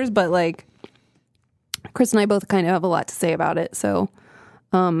spoilers, but Chris and I both kind of have a lot to say about it. So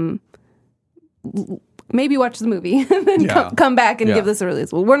maybe watch the movie and then come back and give this a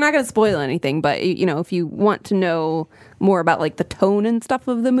release. Well, we're not going to spoil anything, but if you want to know more about the tone and stuff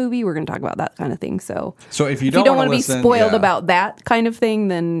of the movie, we're going to talk about that kind of thing. So if you don't want to be spoiled about that kind of thing,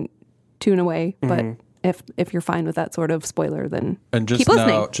 then tune away. But if you're fine with that sort of spoiler, then keep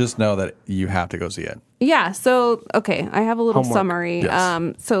listening. Just know that you have to go see it. Yeah. So okay, I have a little summary.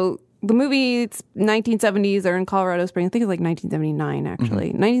 Yes. So the movie, it's 1970s. They're in Colorado Springs. I think it's 1979 actually.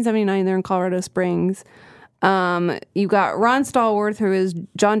 1979. They're in Colorado Springs. You got Ron Stallworth, who is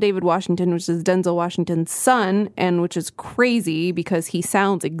John David Washington, which is Denzel Washington's son, and which is crazy because he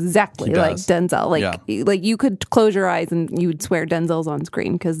sounds exactly like Denzel. Like you could close your eyes and you would swear Denzel's on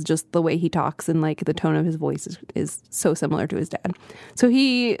screen because just the way he talks and like the tone of his voice is so similar to his dad. So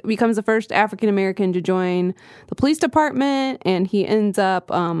he becomes the first African American to join the police department, and he ends up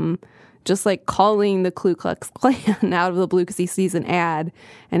just like calling the Ku Klux Klan out of the blue because he sees an ad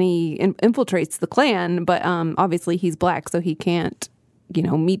and he infiltrates the Klan. But obviously he's black, so he can't,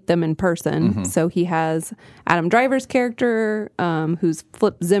 meet them in person. Mm-hmm. So he has Adam Driver's character, who's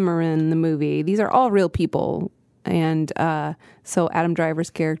Flip Zimmer in the movie. These are all real people. And so Adam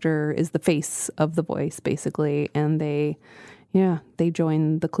Driver's character is the face of The Voice, basically. And they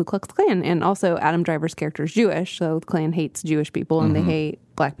join the Ku Klux Klan. And also Adam Driver's character is Jewish, so the Klan hates Jewish people and they hate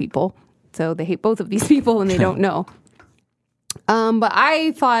black people. So they hate both of these people and they don't know. But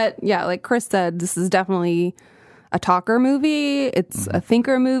I thought, like Chris said, this is definitely a talker movie. It's a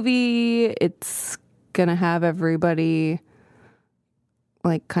thinker movie. It's going to have everybody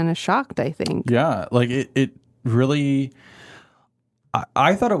like kind of shocked, I think. Yeah, like it really...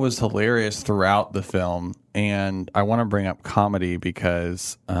 I thought it was hilarious throughout the film, and I want to bring up comedy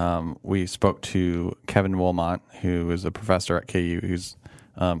because we spoke to Kevin Wilmot, who is a professor at KU, who's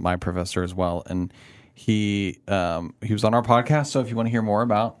my professor as well, and he was on our podcast. So if you want to hear more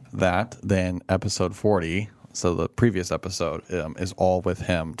about that, then episode 40, so the previous episode, is all with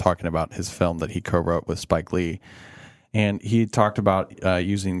him talking about his film that he co-wrote with Spike Lee, and he talked about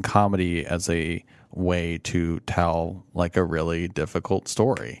using comedy as a way to tell like a really difficult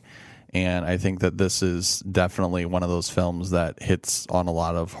story. And I think that this is definitely one of those films that hits on a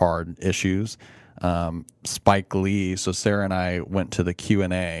lot of hard issues. Spike Lee, so Sarah and I went to the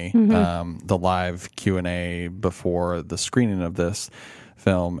Q&A, the live Q&A before the screening of this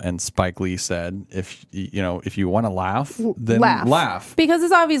film, and Spike Lee said, if you want to laugh, then laugh. Because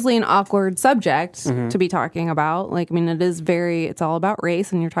it's obviously an awkward subject to be talking about. Like, I mean, it's all about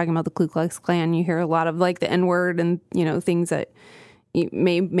race, and you're talking about the Ku Klux Klan. You hear a lot of like the N-word and, things that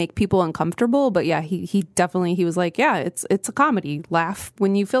may make people uncomfortable. But yeah, he definitely, he was like, yeah, it's a comedy. Laugh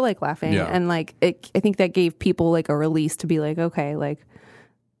when you feel like laughing. Yeah. And like, I think that gave people like a release to be like, okay, like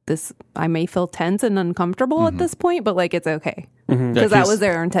this, I may feel tense and uncomfortable at this point, but like, it's okay. Because that was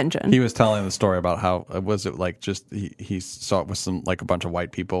their intention. He was telling the story about how was it like just he saw it with some like a bunch of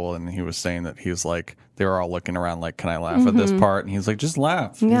white people, and he was saying that he was like they were all looking around like, can I laugh at this part? And he's like, just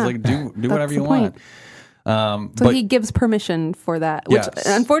laugh. Yeah. He's like, do whatever you want. So he gives permission for that, which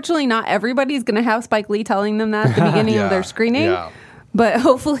unfortunately not everybody's going to have Spike Lee telling them that at the beginning of their screening. Yeah. But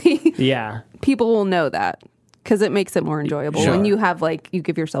hopefully, people will know that. Because it makes it more enjoyable when you have like you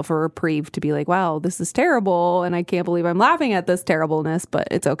give yourself a reprieve to be like, wow, this is terrible, and I can't believe I'm laughing at this terribleness, but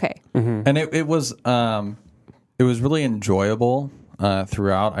it's okay. And it was really enjoyable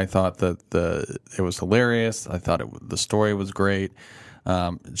throughout. I thought that it was hilarious. I thought the story was great.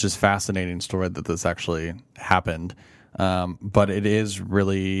 Just fascinating story that this actually happened. But it is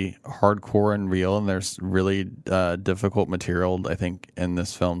really hardcore and real, and there's really difficult material, I think, in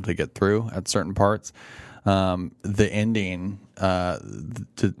this film to get through at certain parts. The ending,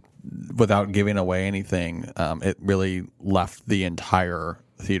 without giving away anything, it really left the entire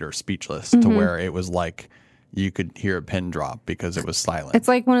theater speechless to where it was like you could hear a pin drop because it was silent. It's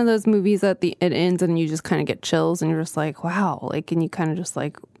like one of those movies that it ends and you just kind of get chills and you're just like, wow, like, and you kind of just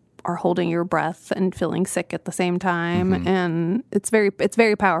like are holding your breath and feeling sick at the same time. And it's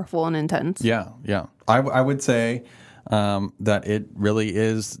very powerful and intense. Yeah. I would say that it really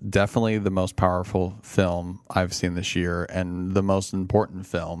is definitely the most powerful film I've seen this year and the most important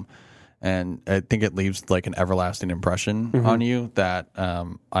film. And I think it leaves like an everlasting impression on you that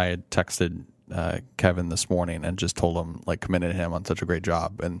I had texted Kevin this morning and just told him, like, commended him on such a great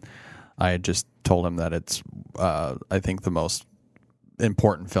job. And I had just told him that it's, I think, the most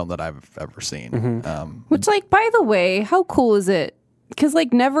important film that I've ever seen. Which, like, by the way, how cool is it? Because,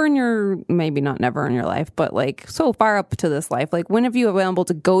 like, maybe not never in your life, but, like, so far up to this life, like, when have you been able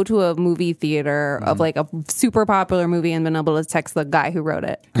to go to a movie theater of, like, a super popular movie and been able to text the guy who wrote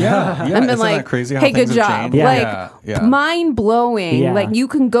it? Yeah. And been like, crazy how hey, good job. Yeah. Like, mind-blowing. Yeah. Like, you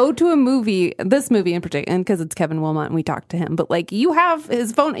can go to a movie, this movie in particular, and because it's Kevin Wilmot and we talked to him, but, like, you have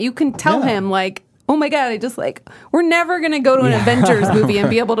his phone, you can tell him, like, oh my God, I just like, we're never going to go to an Avengers movie and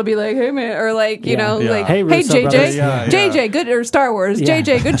be able to be like, hey man, or like, you know, like, hey JJ, JJ, good, or Star Wars,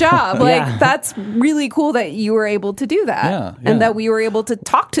 JJ, good job. Like, that's really cool that you were able to do that. And that we were able to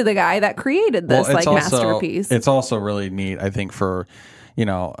talk to the guy that created this masterpiece. It's also really neat, I think, for, you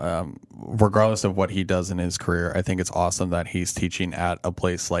know, regardless of what he does in his career, I think it's awesome that he's teaching at a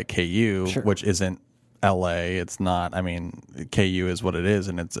place like KU, which isn't LA. It's not, I mean, KU is what it is,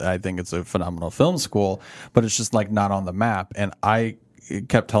 and I think it's a phenomenal film school, but it's just like not on the map. And I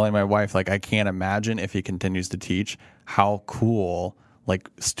kept telling my wife, like, I can't imagine if he continues to teach how cool like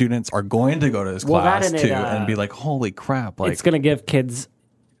students are going to go to his class too, and be like, holy crap. Like, it's going to give kids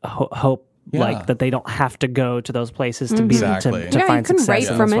hope. Yeah. Like that they don't have to go to those places to be to find success. You can write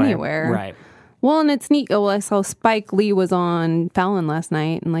from anywhere. Right. Well, and it's neat. Well, I saw Spike Lee was on Fallon last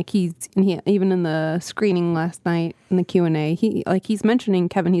night, and like he even in the screening last night in the Q&A, he's mentioning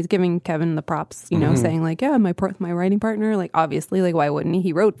Kevin. He's giving Kevin the props, you know, saying like, yeah, my writing partner. Like, obviously, like, why wouldn't he?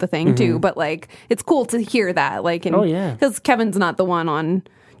 He wrote the thing too, but like, it's cool to hear that. Like, because Kevin's not the one on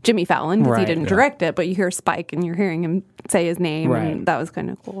Jimmy Fallon because he didn't direct it, but you hear Spike and you're hearing him say his name, and that was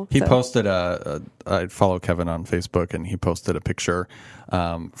kind of cool. He posted I follow Kevin on Facebook, and he posted a picture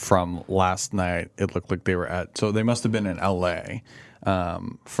from last night. It looked like they were so they must have been in LA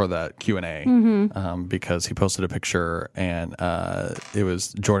for that Q&A because he posted a picture, and it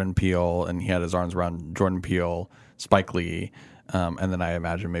was Jordan Peele, and he had his arms around Jordan Peele, Spike Lee, and then I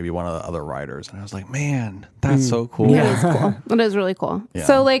imagine maybe one of the other writers. And I was like, man, that's so cool. Yeah, it is cool. It is really cool. Yeah.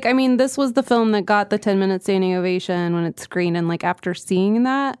 So, like, I mean, this was the film that got the 10-minute standing ovation when it screened. And, like, after seeing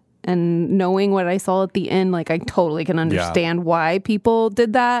that and knowing what I saw at the end, like, I totally can understand why people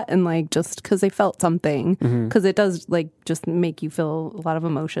did that. And, like, just because they felt something. Because it does, like, just make you feel a lot of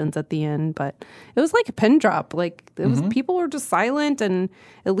emotions at the end. But it was like a pin drop. Like, it was people were just silent, and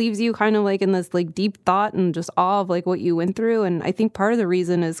it leaves you kind of, like, in this, like, deep thought and just awe of, like, what you went through. And I think part of the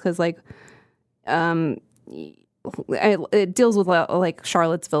reason is because, like, it deals with like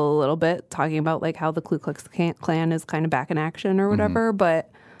Charlottesville a little bit, talking about like how the Ku Klux Klan is kind of back in action or whatever.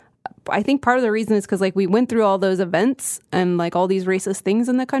 But I think part of the reason is because like we went through all those events and like all these racist things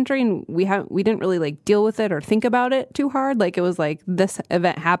in the country, and we didn't really like deal with it or think about it too hard. Like it was like this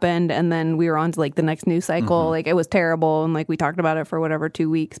event happened, and then we were on to like the next news cycle. Like it was terrible, and like we talked about it for whatever 2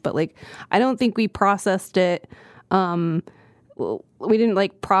 weeks. But like I don't think we processed it. We didn't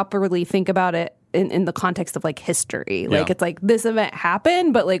like properly think about it in the context of like history. Like it's like this event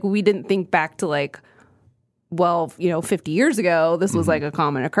happened, but like we didn't think back to like, well, you know, 50 years ago, this was like a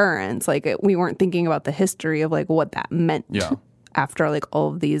common occurrence. Like we weren't thinking about the history of like what that meant after like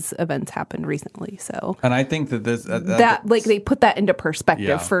all of these events happened recently. So, and I think that that like they put that into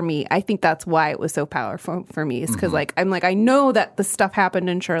perspective for me. I think that's why it was so powerful for me, is because like I'm like, I know that the stuff happened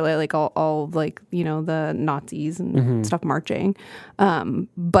in Charlotte, like all like, you know, the Nazis and stuff marching,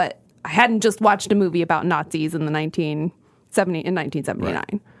 but I hadn't just watched a movie about Nazis in 1979.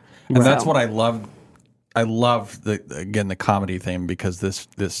 Right. And that's what I love. I love the comedy thing, because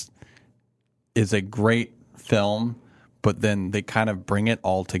this is a great film, but then they kind of bring it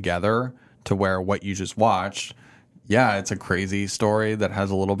all together to where what you just watched, it's a crazy story that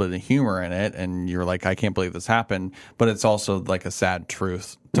has a little bit of humor in it, and you're like, I can't believe this happened, but it's also like a sad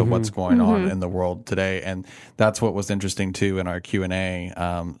truth to what's going on in the world today. And that's what was interesting too in our Q&A.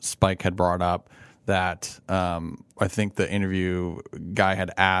 Spike had brought up that I think the interview guy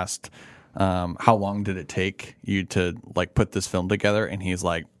had asked, how long did it take you to like put this film together? And he's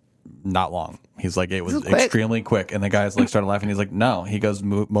like, not long. He's like, it was extremely quick. And the guys like started laughing. He's like, no. He goes,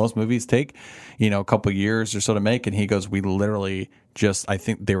 most movies take, you know, a couple years or so to make. And he goes, we literally just, I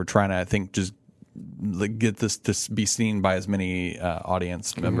think they were trying to, just like get this to be seen by as many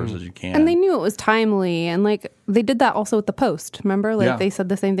audience members as you can. And they knew it was timely, and like they did that also with The Post. Remember, like they said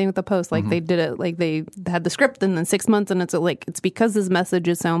the same thing with The Post. Like they did it, like they had the script and then 6 months, and it's like it's because this message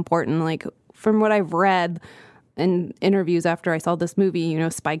is so important. Like from what I've read in interviews after I saw this movie, you know,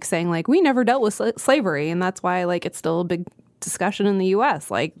 Spike saying like we never dealt with slavery, and that's why like it's still a big discussion in the U.S.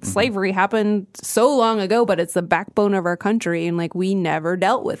 Like slavery happened so long ago, but it's the backbone of our country, and like we never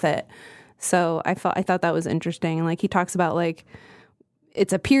dealt with it. So I thought that was interesting. And like he talks about like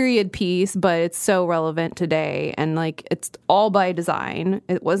it's a period piece, but it's so relevant today, and like it's all by design.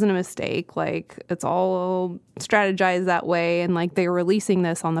 It wasn't a mistake. Like it's all strategized that way, and like they're releasing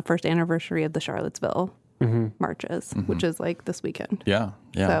this on the first anniversary of the Charlottesville marches, which is like this weekend. Yeah.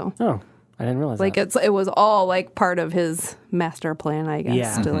 So, I didn't realize like that. it was all like part of his master plan, I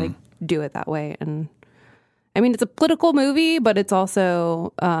guess, to like do it that way. And I mean, it's a political movie, but it's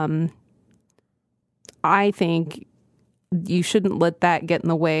also I think you shouldn't let that get in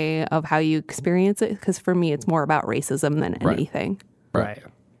the way of how you experience it, because for me, it's more about racism than anything. Right.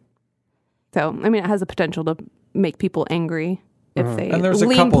 So, I mean, it has the potential to make people angry if they and there's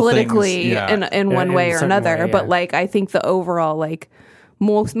lean politically in one way or another. But like, I think the overall like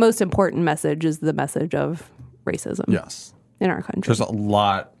most important message is the message of racism. Yes. In our country, there's a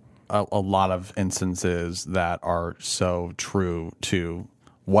lot of instances that are so true to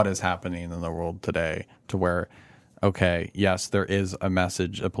what is happening in the world today, to where, okay, yes, there is a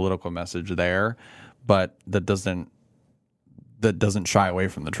message, a political message there, but that doesn't shy away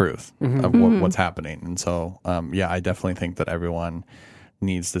from the truth of what's happening. And so, I definitely think that everyone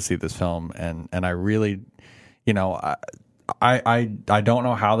needs to see this film. And I really, I don't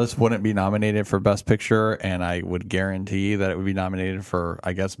know how this wouldn't be nominated for Best Picture, and I would guarantee that it would be nominated for,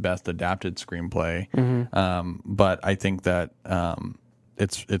 I guess, Best Adapted Screenplay. But I think that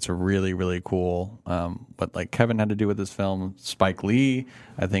it's really, really cool. What like Kevin had to do with this film. Spike Lee,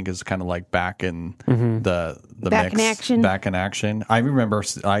 I think, is kind of like back in the back mix, back in action. I remember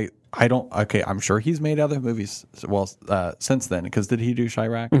I don't. Okay, I'm sure he's made other movies since then. Because did he do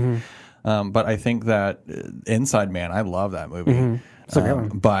Chirac? But I think that Inside Man, I love that movie. It's a great one.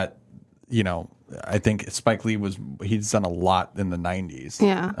 But I think Spike Lee he's done a lot in the 90s.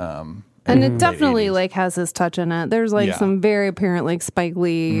 Yeah. And it definitely like has his touch in it. There's like some very apparent like Spike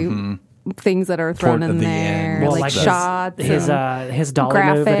Lee things that are thrown in there, well, like shots, his dolly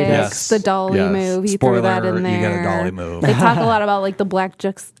graphics, move that he does. the dolly move. He threw that in there. You get a dolly move. They talk a lot about like the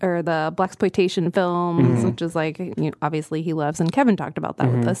the blaxploitation films, which is like obviously he loves, and Kevin talked about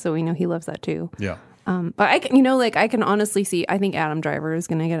that with us, so we know he loves that too. Yeah. But I can honestly see. I think Adam Driver is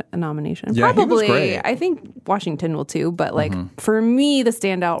going to get a nomination. Yeah, probably. he was great. I think Washington will too. But like for me, the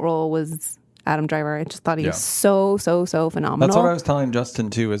standout role was Adam Driver. I just thought he was so phenomenal. That's what I was telling Justin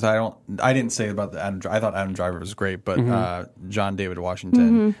too. Is I didn't say about the Adam. I thought Adam Driver was great, but John David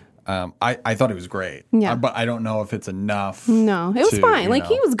Washington. I thought he was great. Yeah. But I don't know if it's enough. No, it was fine. Like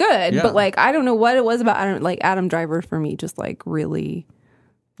he was good, but like I don't know what it was about Adam Driver for me. Just like really.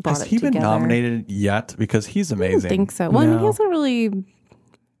 Has he been nominated yet? Because he's amazing. I don't think so. Well, he hasn't really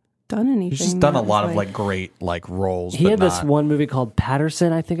done anything. He's just done a lot of like great like roles. He had this one movie called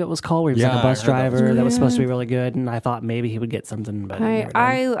Patterson, I think it was called, where he was like a bus driver that was supposed to be really good, and I thought maybe he would get something. But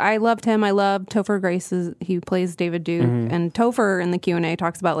I loved him. I loved Topher Grace. He plays David Duke, and Topher in the Q&A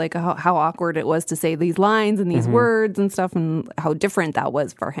talks about like how awkward it was to say these lines and these words and stuff, and how different that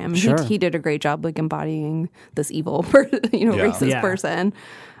was for him. Sure. He did a great job like embodying this evil, racist person.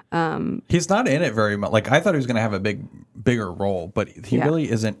 He's not in it very much. Like I thought he was going to have a bigger role, but he really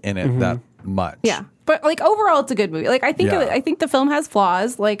isn't in it that much. Yeah, but like overall, it's a good movie. Like I think the film has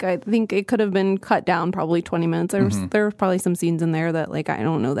flaws. Like I think it could have been cut down probably 20 minutes. There were probably some scenes in there that like I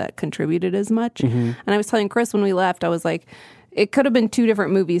don't know that contributed as much. And I was telling Chris when we left, I was like, it could have been two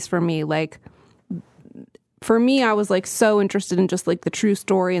different movies for me. Like for me, I was like so interested in just like the true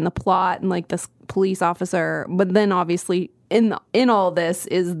story and the plot and like this police officer, but then obviously in all this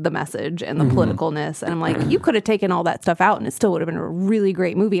is the message and the politicalness, and I'm like, you could have taken all that stuff out and it still would have been a really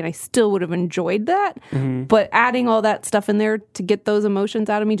great movie, and I still would have enjoyed that. But adding all that stuff in there to get those emotions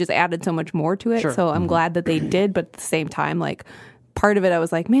out of me just added so much more to it. So I'm glad that they did, but at the same time, like part of it I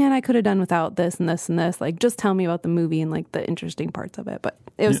was like, man, I could have done without this and this and this. Like just tell me about the movie and like the interesting parts of it. But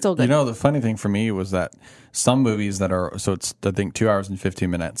it was still good. The funny thing for me was that some movies that are it's I think 2 hours and 15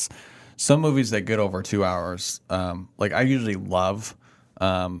 minutes. Some movies that get over 2 hours, like I usually love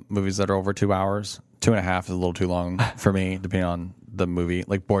movies that are over 2 hours. 2.5 is a little too long for me, depending on the movie.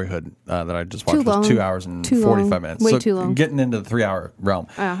 Like Boyhood that I just watched was 2 hours and 45 minutes. Way too long. Getting into the 3 hour realm.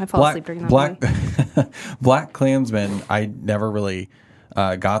 I fall asleep during that movie. BlacKkKlansman, I never really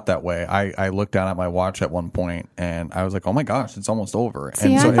got that way. I looked down at my watch at one point and I was like, oh my gosh, it's almost over.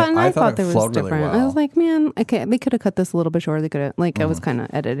 See, and I thought it was different. Really well. I was like, man, okay, they could have cut this a little bit shorter. They could have, like, I was kind of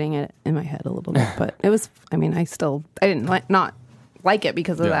editing it in my head a little bit, but it was, I mean, I didn't not like it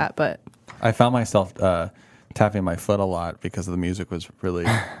because of that, but I found myself tapping my foot a lot because the music was really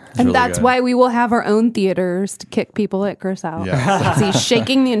and really that's good. why we will have our own theaters to kick people at Chris out. Yeah. He's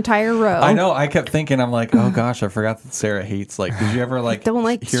shaking the entire row. I know. I kept thinking, I'm like, oh gosh, I forgot that Sarah hates. Like, did you ever like don't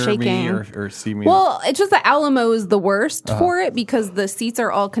like hear shaking. me or see me? Well, it's just the Alamo is the worst for it because the seats are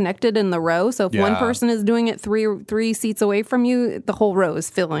all connected in the row. So if one person is doing it three seats away from you, the whole row is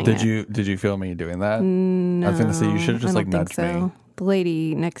filling it. Did you feel me doing that? No, I was going to say you should have just like nudged me. The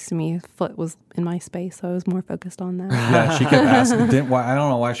lady next to me, foot was in my space, so I was more focused on that. Yeah, she kept asking. I don't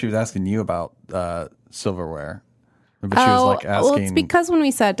know why she was asking you about silverware, but she was like asking. Well, it's because when we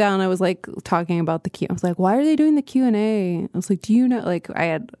sat down, I was like talking about the Q. I was like, "Why are they doing the Q&A?" I was like, "Do you know?" Like,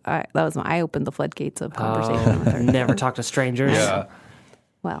 I opened the floodgates of conversation with her. Never talk to strangers. Yeah.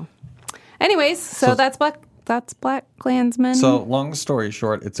 Well, anyways, so that's BlacKkKlansman. So long story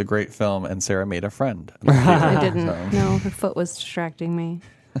short, it's a great film, and Sarah made a friend. I didn't. No, her foot was distracting me.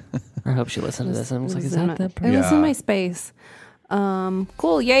 I hope she listened to this and was like, "Is that that?" It was in my space.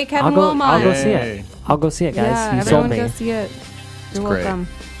 Cool. Yay, Kevin Wilmot. I'll go see it. I'll go see it, guys. Yeah, you everyone sold me. go see it. You're great. welcome.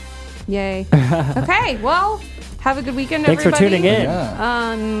 Yay. Okay, well, Have a good weekend, Thanks everybody. for tuning in.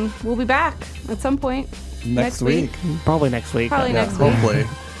 Yeah. We'll be back at some point. Next week. Probably next week. Probably next week. Hopefully.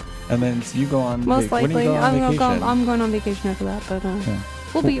 And then you go on Most likely. When do you go on vacation? I'm going on vacation after that,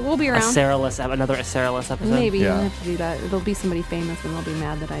 but we'll be around. Another Sarah-less episode. Maybe we'll have to do that. It'll be somebody famous, and they'll be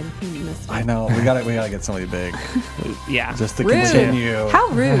mad that I missed it. I know. We gotta get somebody big. Yeah. Just to rude. continue. How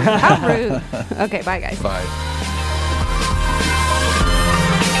rude. How rude. Okay, bye guys. Bye.